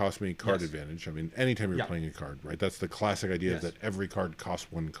card that costs me card advantage. I mean, anytime you're playing a card, right? That's the classic idea that every card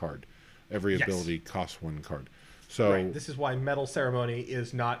costs 1 card. Every ability costs 1 card. So this is why Metal Ceremony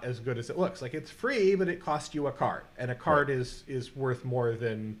is not as good as it looks. Like it's free, but it costs you a card, and a card is worth more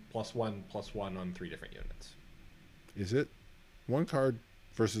than +1/+1 on 3 different units. Is it 1 card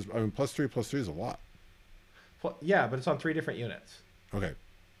versus? I mean, +3/+3 is a lot. Well, yeah, but it's on 3 different units. Okay.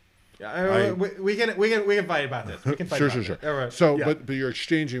 We can fight about this. We can fight sure. Right. So, but you're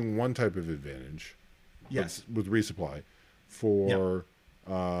exchanging one type of advantage, yes, with resupply, for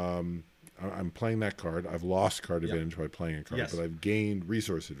I'm playing that card. I've lost card advantage by playing a card, but I've gained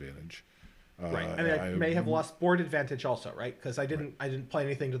resource advantage. Right, and I may have lost board advantage also, right? Because I didn't play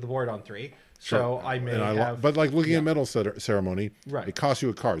anything to the board on 3, so I may have. But like looking at Metal Ceremony, right? It costs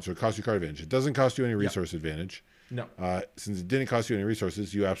you a card, so it costs you card advantage. It doesn't cost you any resource advantage. No. Since it didn't cost you any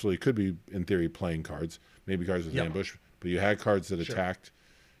resources, you absolutely could be, in theory, playing cards. Maybe cards with ambush, but you had cards that attacked.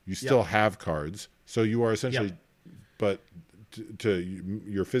 You still have cards, so you are essentially. But to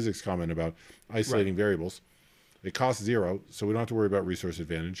your physics comment about isolating variables, it costs 0, so we don't have to worry about resource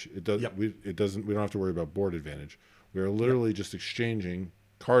advantage. It does. It doesn't. We don't have to worry about board advantage. We are literally just exchanging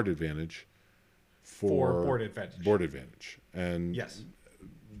card advantage for board advantage. Board advantage, and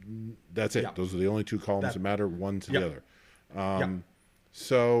that's it. Those are the only 2 columns that matter, one to the other.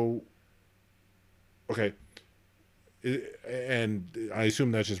 So, okay, and I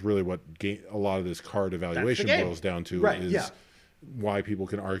assume that's just really what a lot of this card evaluation boils down to. Is why people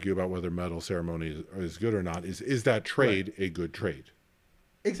can argue about whether Metal Ceremony is good or not. Is that trade a good trade?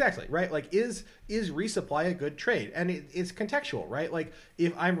 Exactly, right? Like, is resupply a good trade? And it's contextual, right? Like,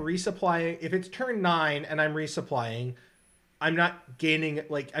 if I'm resupplying, if it's turn 9 and I'm resupplying, I'm not gaining,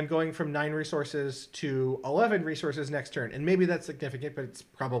 like, I'm going from 9 resources to 11 resources next turn. And maybe that's significant, but it's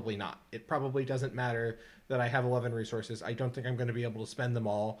probably not. It probably doesn't matter that I have 11 resources. I don't think I'm going to be able to spend them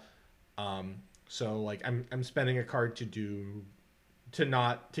all. So, like, I'm spending a card to gain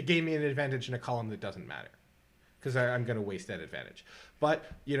me an advantage in a column that doesn't matter, because I'm going to waste that advantage. But,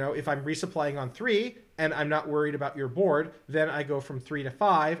 if I'm resupplying on 3 and I'm not worried about your board, then I go from 3 to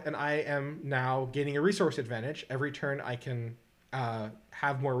 5 and I am now gaining a resource advantage. Every turn I can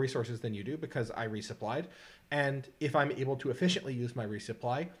have more resources than you do because I resupplied. And if I'm able to efficiently use my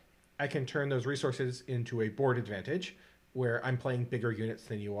resupply, I can turn those resources into a board advantage where I'm playing bigger units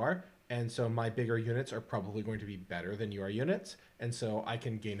than you are. And so my bigger units are probably going to be better than your units. And so I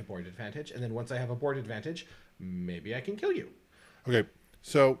can gain a board advantage. And then once I have a board advantage, maybe I can kill you. Okay,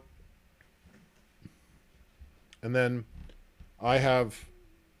 so, and then I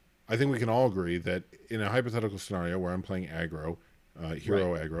think we can all agree that in a hypothetical scenario where I'm playing aggro,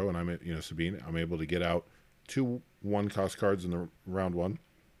 hero aggro, and I'm at, Sabine, I'm able to get out 2 1-cost cards in the round 1.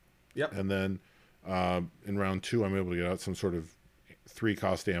 Yep. And then in round 2, I'm able to get out some sort of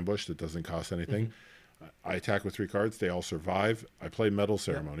 3-cost ambush that doesn't cost anything. I attack with 3 cards. They all survive. I play Metal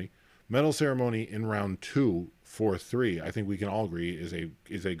Ceremony. Metal Ceremony in round 2 for 3, I think we can all agree is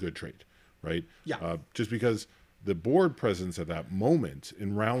a good trade, right? Yeah. Just because the board presence at that moment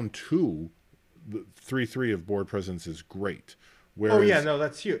in round 2, the 3/3 of board presence is great. Whereas,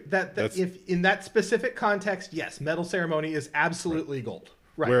 that's huge. That's if in that specific context, yes, Metal Ceremony is absolutely gold.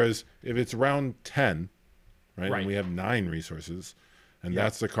 Right. Whereas if it's round 10, right, and we have 9 resources, and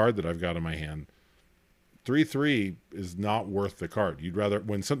that's the card that I've got in my hand, 3/3 is not worth the card. You'd rather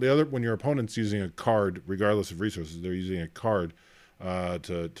when your opponent's using a card, regardless of resources, they're using a card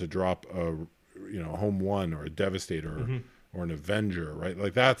to drop a home 1 or a Devastator or an Avenger, right?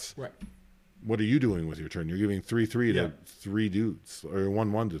 Like that's what are you doing with your turn? You're giving 3/3 to 3 dudes or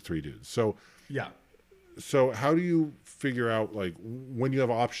 1/1 to 3 dudes. So So how do you figure out, like, when you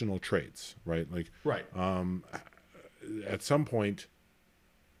have optional trades, right? Like at some point,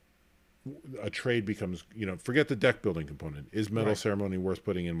 a trade becomes, forget the deck building component. Is Metal Ceremony worth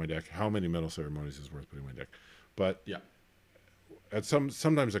putting in my deck? How many Metal Ceremonies is worth putting in my deck? But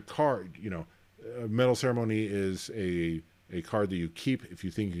sometimes a card, a Metal Ceremony is a card that you keep if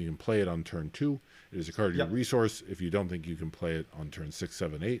you think you can play it on turn 2. It is a card you resource if you don't think you can play it on turn 6,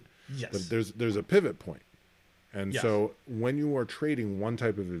 7, 8. Yes. But there's a pivot point. And so when you are trading one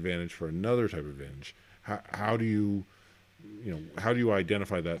type of advantage for another type of advantage, how do you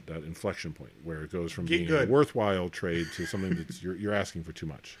identify that inflection point where it goes from being a worthwhile trade to something that's you're asking for too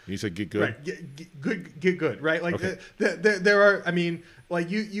much? You said get good, right? Get good, right? Like there are. I mean, like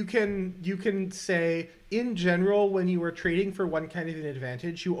you can say in general when you are trading for one kind of an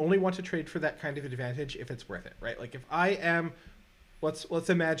advantage, you only want to trade for that kind of advantage if it's worth it, right? Like if I am, let's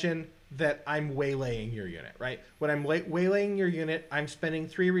imagine that I'm waylaying your unit, right? When I'm waylaying your unit, I'm spending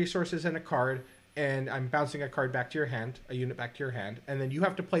 3 resources and a card, and I'm bouncing a card back to your hand, a unit back to your hand, and then you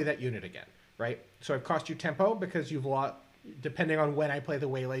have to play that unit again, right? So I've cost you tempo because you've lost, depending on when I play the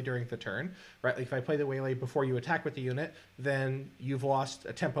waylay during the turn, right? Like if I play the waylay before you attack with the unit, then you've lost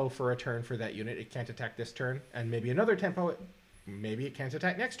a tempo for a turn for that unit. It can't attack this turn, and maybe another tempo, maybe it can't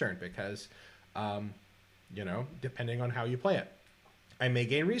attack next turn because, depending on how you play it. I may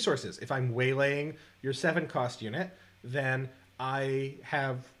gain resources. If I'm waylaying your 7-cost unit, then I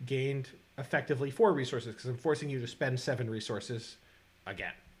have gained effectively 4 resources because I'm forcing you to spend 7 resources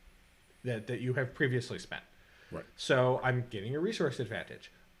again that you have previously spent. Right. So I'm getting a resource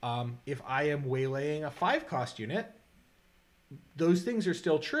advantage. If I am waylaying a 5-cost unit, those things are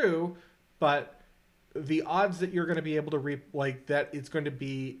still true, but the odds that you're going to be able to that it's going to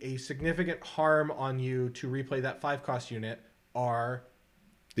be a significant harm on you to replay that 5-cost unit are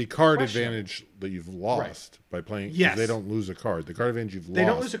the card advantage that you've lost by playing. Yes. They don't lose a card. The card advantage you've lost. They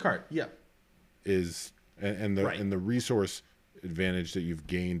don't lose a card. Yeah. Is and the resource advantage that you've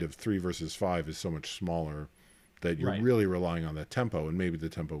gained of 3 versus 5 is so much smaller that you're really relying on that tempo, and maybe the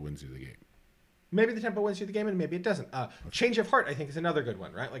tempo wins you the game. Maybe the tempo wins you the game, and maybe it doesn't. Change of Heart, I think, is another good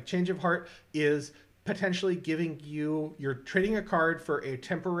one, right? Like Change of Heart is potentially giving you're trading a card for a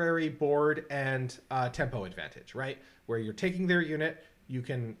temporary board and tempo advantage, right? Where you're taking their unit, you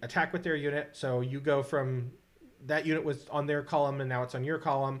can attack with their unit, so you go from that unit was on their column and now it's on your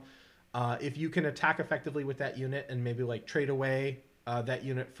column. If you can attack effectively with that unit and maybe like trade away that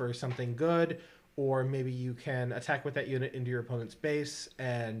unit for something good, or maybe you can attack with that unit into your opponent's base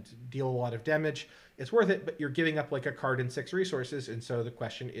and deal a lot of damage, it's worth it, but you're giving up like a card and 6 resources, and so the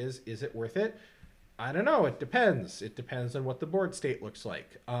question is it worth it? I don't know. It depends. It depends on what the board state looks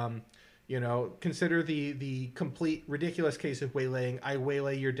like. Consider the complete ridiculous case of waylaying. I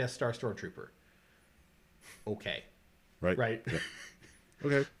waylay your Death Star Stormtrooper. Okay. Right. Yeah.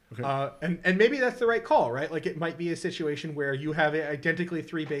 Okay. And maybe that's the right call, right? Like it might be a situation where you have identically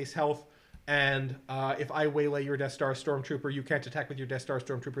 3 base health, and if I waylay your Death Star Stormtrooper, you can't attack with your Death Star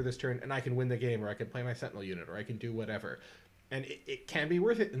Stormtrooper this turn, and I can win the game, or I can play my Sentinel unit, or I can do whatever. And it can be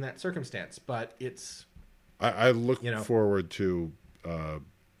worth it in that circumstance, but it's... I look forward to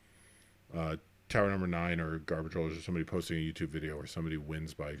Tower Number 9 or Garbage Rollers or somebody posting a YouTube video where somebody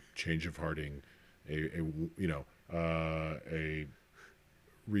wins by change of hearting a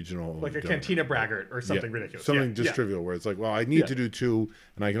regional, like a Cantina Braggart or something ridiculous, something just trivial, where it's like, well, I need to do 2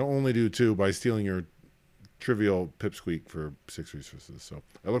 and I can only do 2 by stealing your trivial pipsqueak for 6 resources. So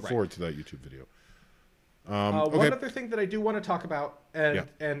I look forward to that YouTube video. One other thing that I do want to talk about,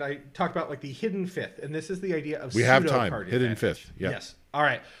 and I talk about like the hidden 5th, and this is the idea of have time. Card Hidden advantage. 5th. Yeah. Yes. All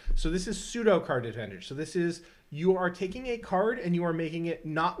right. So this is pseudo card advantage. So this is you are taking a card and you are making it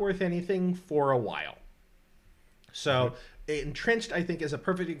not worth anything for a while. So Entrenched, I think, is a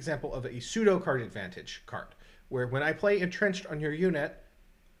perfect example of a pseudo card advantage card, where when I play Entrenched on your unit,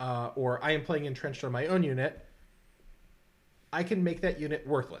 or I am playing Entrenched on my own unit, I can make that unit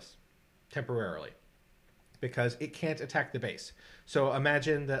worthless temporarily because it can't attack the base. So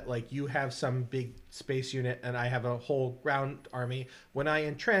imagine that like you have some big space unit and I have a whole ground army. When I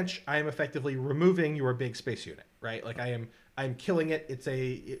entrench, I am effectively removing your big space unit, right? Like I'm killing it.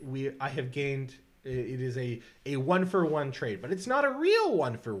 I have gained. It is a 1-for-1 trade, but it's not a real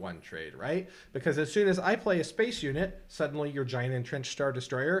 1-for-1 trade, right? Because as soon as I play a space unit, suddenly your giant entrenched Star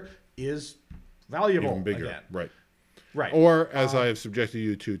Destroyer is valuable even bigger, again. Right. Or as I have subjected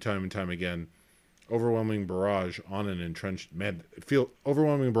you to time and time again, overwhelming barrage on an entrenched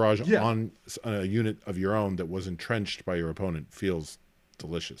overwhelming barrage on a unit of your own that was entrenched by your opponent feels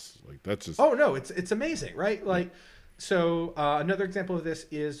delicious. Like that's just it's amazing, right? Like. So another example of this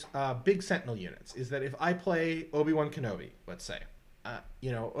is big Sentinel units. Is that if I play Obi-Wan Kenobi, let's say,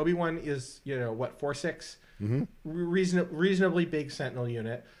 Obi-Wan is, what, 4'6", Mm-hmm. reasonably big Sentinel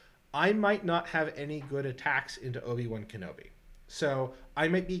unit. I might not have any good attacks into Obi-Wan Kenobi, so I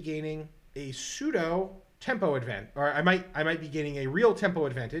might be gaining a pseudo tempo advantage, or I might be gaining a real tempo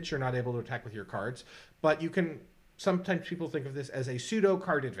advantage. You're not able to attack with your cards, but you can. Sometimes people think of this as a pseudo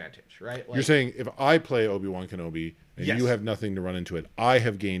card advantage, right? You're saying if I play Obi-Wan Kenobi and Yes. you have nothing to run into it, I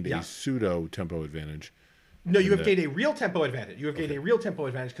have gained Yeah. a pseudo tempo advantage. No, you And have gained a real tempo advantage. You have gained a real tempo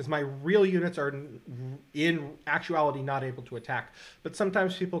advantage because my real units are in actuality not able to attack. But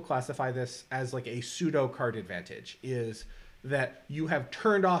sometimes people classify this as like a pseudo card advantage, is that you have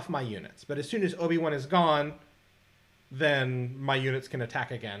turned off my units. But as soon as Obi-Wan is gone, then my units can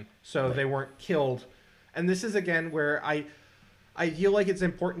attack again. So they weren't killed. And this is, again, where I feel like it's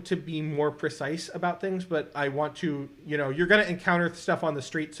important to be more precise about things, but I want to, you're going to encounter stuff on the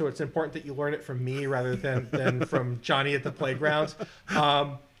street, so it's important that you learn it from me rather than from Johnny at the playground. Pseudo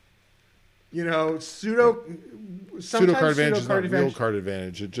card advantage is not real card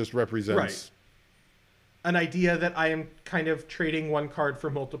advantage. It just represents an idea that I am kind of trading one card for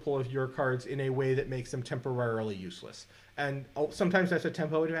multiple of your cards in a way that makes them temporarily useless. And sometimes that's a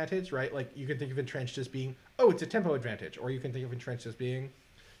tempo advantage, right? Like you can think of entrenched as being, it's a tempo advantage, or you can think of entrenched as being,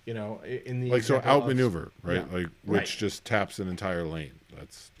 in the like so outmaneuver, right? Yeah. Like which just taps an entire lane.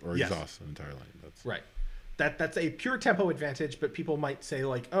 Or exhausts an entire lane. That's right. That's a pure tempo advantage, but people might say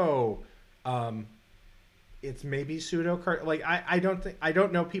like, it's maybe pseudo card. Like I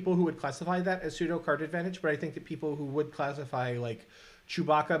don't know people who would classify that as pseudo card advantage, but I think that people who would classify like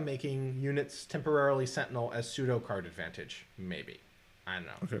Chewbacca making units temporarily Sentinel as pseudo card advantage, maybe. I don't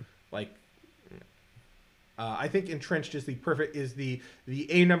know. Okay. Like, I think entrenched is the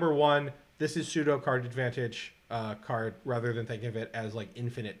A number one. This is pseudo card advantage card, rather than thinking of it as like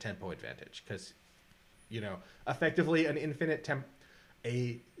infinite tempo advantage, because effectively an infinite temp.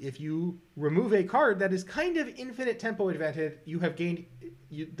 If you remove a card that is kind of infinite tempo advantage, you have gained.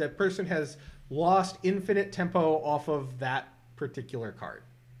 That person has lost infinite tempo off of that particular card.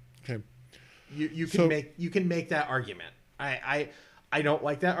 Okay. You can make that argument. I don't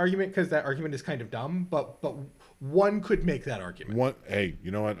like that argument because that argument is kind of dumb, but one could make that argument. Hey, you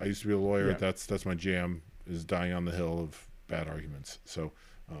know what? I used to be a lawyer. Yeah. That's my jam, is dying on the hill of bad arguments. So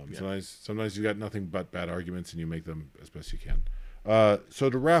sometimes you got nothing but bad arguments and you make them as best you can. So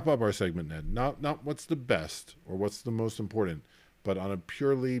to wrap up our segment, Ned, not what's the best or what's the most important, but on a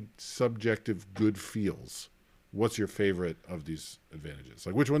purely subjective good feels, what's your favorite of these advantages?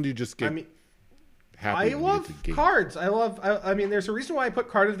 Like which one do you just get happy? I love cards. I mean, there's a reason why I put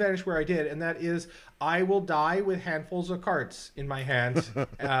card advantage where I did, and that is I will die with handfuls of cards in my hand,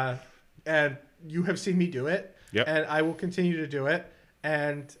 and you have seen me do it, and I will continue to do it.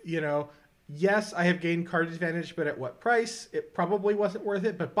 And yes, I have gained card advantage, but at what price? It probably wasn't worth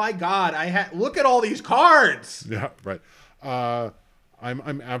it. But by God, look at all these cards. Yeah, right.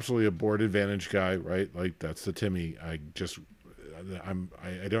 I'm absolutely a board advantage guy, right? Like that's the Timmy. I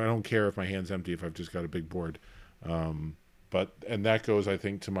don't care if my hand's empty if I've just got a big board. And that goes, I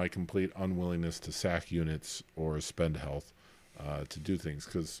think, to my complete unwillingness to sack units or spend health to do things,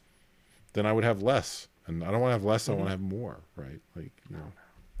 because then I would have less, and I don't want to have less. I want to have more, right? Like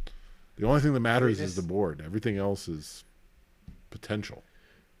the only thing that matters is the board. Everything else is potential.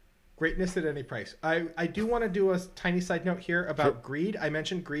 Greatness at any price. I do want to do a tiny side note here about greed. I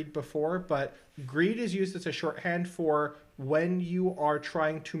mentioned greed before, but greed is used as a shorthand for when you are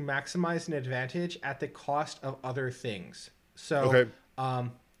trying to maximize an advantage at the cost of other things. So,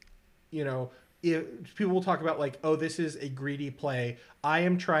 if people will talk about like, oh, this is a greedy play. I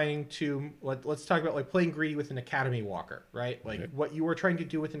am trying to, let's talk about like playing greedy with an Academy Walker, right? Like what you are trying to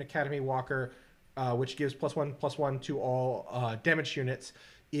do with an Academy Walker, which gives +1/+1 to all damage units,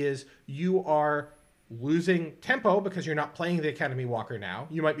 is you are losing tempo because you're not playing the Academy Walker now.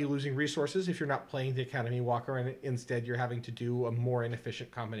 You might be losing resources if you're not playing the Academy Walker, and instead you're having to do a more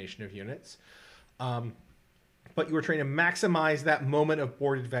inefficient combination of units. But you are trying to maximize that moment of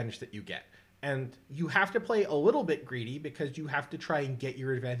board advantage that you get. And you have to play a little bit greedy because you have to try and get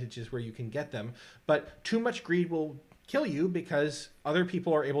your advantages where you can get them. But too much greed will kill you because other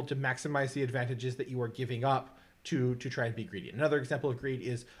people are able to maximize the advantages that you are giving up to try and be greedy. Another example of greed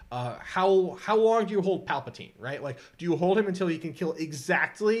is how long do you hold Palpatine, right? Like, do you hold him until you can kill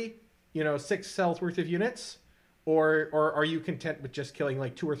exactly 6 health worth of units, or are you content with just killing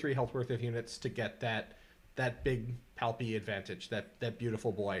like 2 or 3 health worth of units to get that big Palpy advantage, that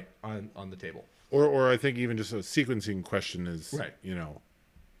beautiful boy on the table? Or I think even just a sequencing question is, right.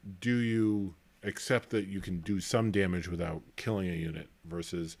 Do you accept that you can do some damage without killing a unit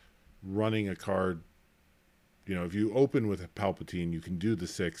versus running a card, if you open with a Palpatine, you can do the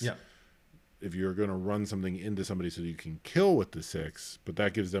 6. Yeah. If you're going to run something into somebody so that you can kill with the 6, but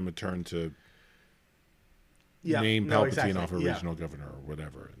that gives them a turn to name Palpatine off a regional governor or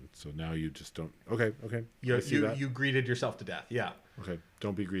whatever. And so now you just don't. Okay. You greeted yourself to death. Yeah. Okay.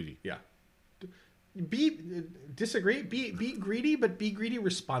 Don't be greedy. Yeah. Disagree. Be greedy, but be greedy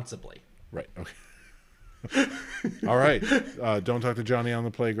responsibly. Right. Okay. All right. Don't talk to Johnny on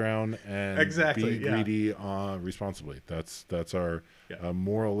the playground, and be greedy responsibly. That's our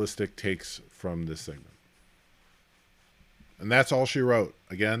moralistic takes from this segment. And that's all she wrote.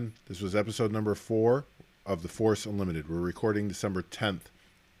 Again, this was episode number 4 of The Force Unlimited. We're recording December 10th,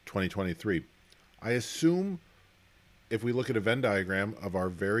 2023. I assume if we look at a Venn diagram of our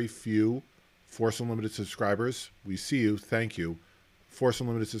very few Force Unlimited subscribers, we see you, thank you, Force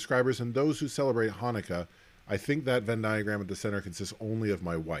Unlimited subscribers, and those who celebrate Hanukkah, I think that Venn diagram at the center consists only of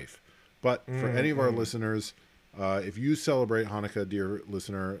my wife. But for any of our listeners, if you celebrate Hanukkah, dear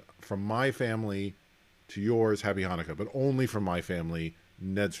listener, from my family to yours, happy Hanukkah. But only from my family.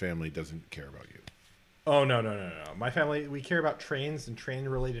 Ned's family doesn't care about you. Oh, no. My family, we care about trains and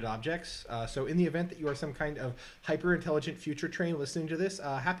train-related objects. So in the event that you are some kind of hyper-intelligent future train listening to this,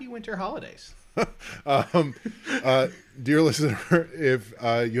 happy winter holidays. Dear listener, if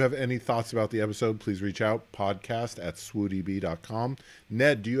you have any thoughts about the episode, please reach out, podcast@swoodb.com.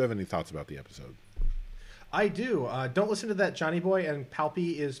 Ned, do you have any thoughts about the episode? I do. Don't listen to that Johnny boy, and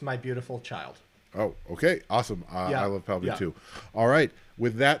Palpy is my beautiful child. Oh, okay. Awesome. I love Palpy too. All right.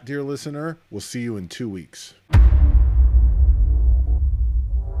 With that, dear listener, we'll see you in 2 weeks.